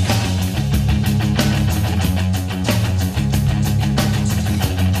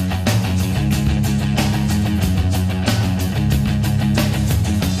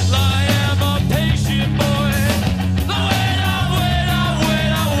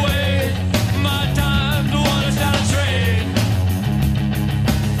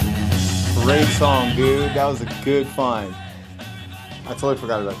 Great song, dude. That was a good find. I totally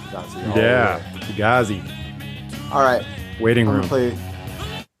forgot about Fugazi. Yeah, Fugazi. All right. Waiting room. I'm going to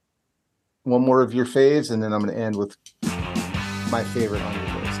play one more of your faves, and then I'm going to end with my favorite on your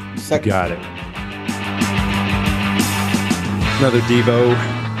list. You got it. Another Devo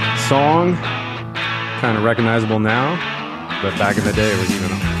song. Kind of recognizable now, but back in the day it was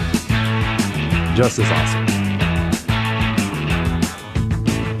even just as awesome.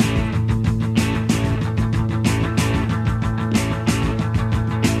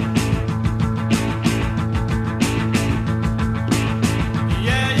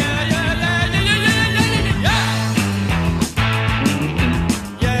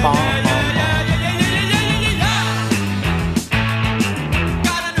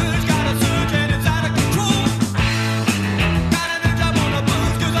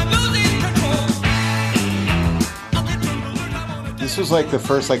 was like the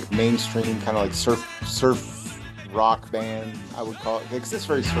first like mainstream kind of like surf rock band, I would call it, because it's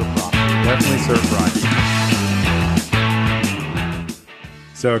very surf rock. Definitely surf rock.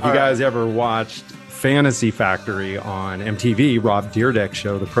 So if you guys ever watched Fantasy Factory on MTV, Rob Dyrdek's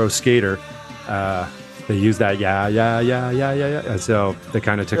show, The Pro Skater, they use that yeah. So they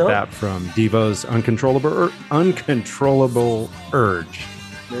kind of took that from Devo's Uncontrollable Urge.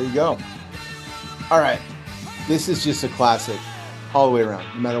 There you go. All right. This is just a classic all the way around,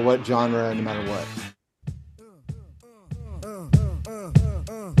 no matter what genre, no matter what.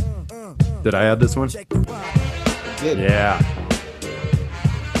 Did I add this one? Did. Yeah.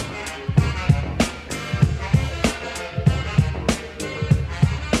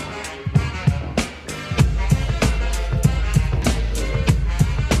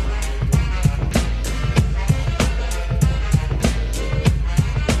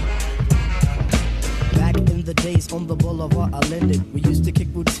 On the boulevard I lended. We used to kick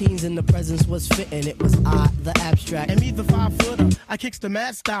routines and the presence was fitting. It was I, the abstract. And me, the 5-footer. I kicks the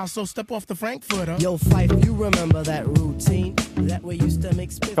mad style, so step off the Frankfurter. Yo, Fife, you remember that routine? That way used to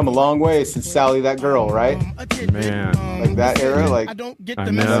make Come a long way since Sally That Girl, right? Man. Like that era, like I don't get I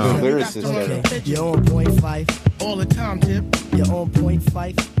the know. message. Lyricist. You're on point, Fife. All the time, Tip. You're on point,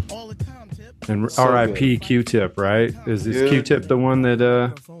 Fife. All the time, Tip. And So R.I.P. Q-Tip, right? Is Q-Tip the one that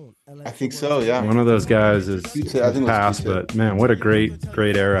I think so, yeah. one of those guys is Q-Tip, I think it was passed, Q-Tip. but man, what a great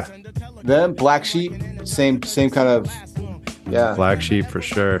era. Then Black Sheep, same kind of, yeah. Black Sheep for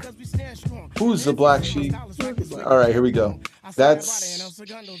sure. Who's the Black Sheep? All right, here we go. That's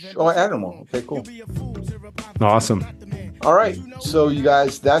Animal. Okay, cool. Awesome. All right, so you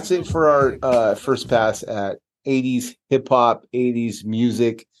guys, that's it for our first pass at 80s hip hop, 80s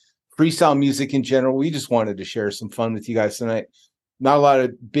music, freestyle music in general. We just wanted to share some fun with you guys tonight. Not a lot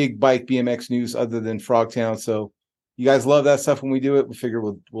of big bike BMX news other than Frogtown. So you guys love that stuff when we do it. We figure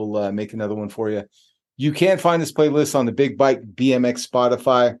we'll make another one for you. You can find this playlist on the Big Bike BMX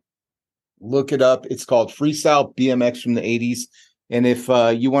Spotify. Look it up. It's called Freestyle BMX from the 80s. And if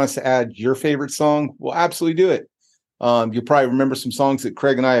you want us to add your favorite song, we'll absolutely do it. You'll probably remember some songs that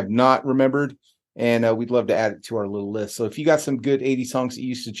Craig and I have not remembered, and we'd love to add it to our little list. So if you got some good 80 songs that you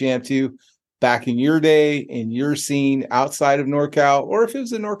used to jam to back in your day, in your scene outside of NorCal, or if it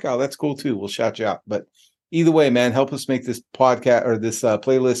was in NorCal, that's cool too. We'll shout you out. But either way, man, help us make this podcast or this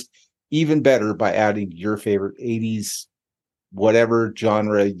playlist even better by adding your favorite 80s, whatever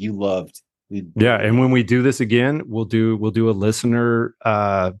genre you loved. Yeah, and when we do this again, we'll do a listener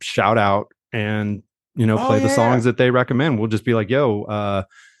shout out and play the songs that they recommend. We'll just be like, yo,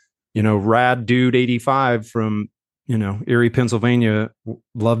 Rad Dude 85 from Erie, Pennsylvania,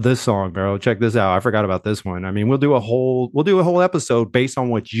 love this song, bro. Check this out. I forgot about this one. I mean, we'll do a whole episode based on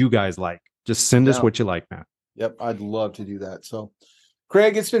what you guys like. Just send us what you like, man. Yep, I'd love to do that. So,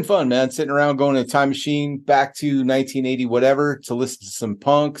 Craig, it's been fun, man. Sitting around, going in a time machine back to 1980, whatever, to listen to some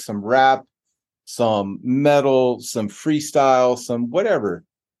punk, some rap, some metal, some freestyle, some whatever.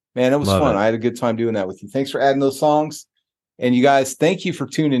 Man, it was fun. I had a good time doing that with you. Thanks for adding those songs. And you guys, thank you for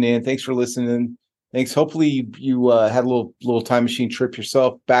tuning in. Thanks for listening. Thanks. Hopefully you had a little time machine trip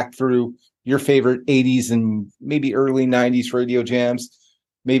yourself back through your favorite 80s and maybe early 90s radio jams.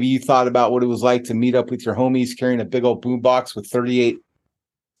 Maybe you thought about what it was like to meet up with your homies carrying a big old boombox with 38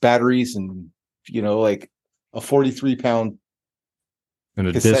 batteries and, like a 43-pound and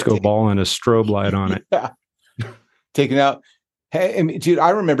a disco ball and a strobe light on it. Yeah. Taken out. Hey, I mean, dude, I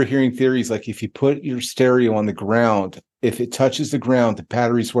remember hearing theories like if you put your stereo on the ground, if it touches the ground, the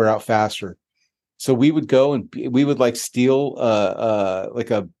batteries wear out faster. So we would go and we would like steal like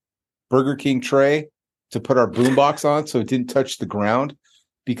a Burger King tray to put our boombox on so it didn't touch the ground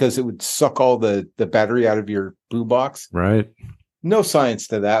because it would suck all the battery out of your boombox. Right. No science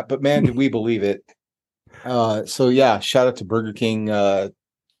to that, but man, did we believe it. So yeah, shout out to Burger King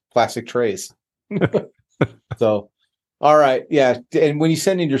plastic trays. So all right, yeah. And when you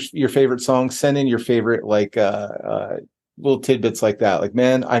send in your favorite songs, send in your favorite like little tidbits like that. Like,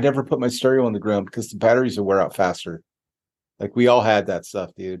 man, I never put my stereo on the ground because the batteries will wear out faster. Like we all had that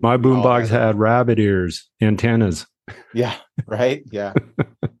stuff, dude. My boombox had rabbit ears, antennas. Yeah, right. Yeah.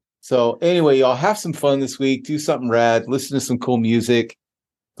 So anyway, y'all have some fun this week. Do something rad. Listen to some cool music.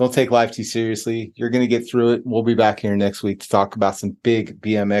 Don't take life too seriously. You're going to get through it. We'll be back here next week to talk about some big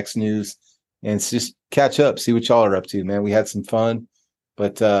BMX news and just catch up, see what y'all are up to, man. We had some fun,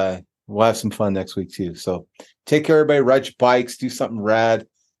 but we'll have some fun next week too. So take care, everybody. Ride your bikes, do something rad.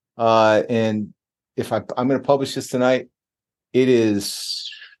 And if I'm going to publish this tonight, it is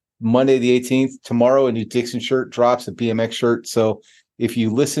Monday the 18th. Tomorrow, a new Dixon shirt drops, a BMX shirt. So if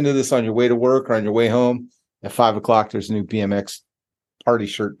you listen to this on your way to work or on your way home at 5:00, there's a new BMX party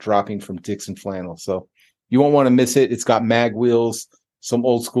shirt dropping from Dixon Flannel. So you won't want to miss it. It's got mag wheels, some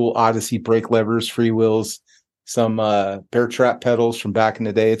old school Odyssey brake levers, free wheels, some bear trap pedals from back in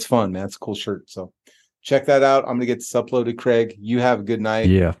the day. It's fun, man. It's a cool shirt. So check that out. I'm going to get this uploaded, Craig. You have a good night.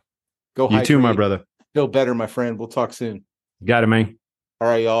 Yeah. Go You too, my brother. Feel better, my friend. We'll talk soon. Got it, man. All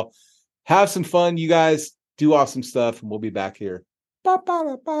right, y'all. Have some fun. You guys do awesome stuff, and we'll be back here. Ba,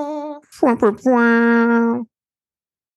 ba, ba, ba.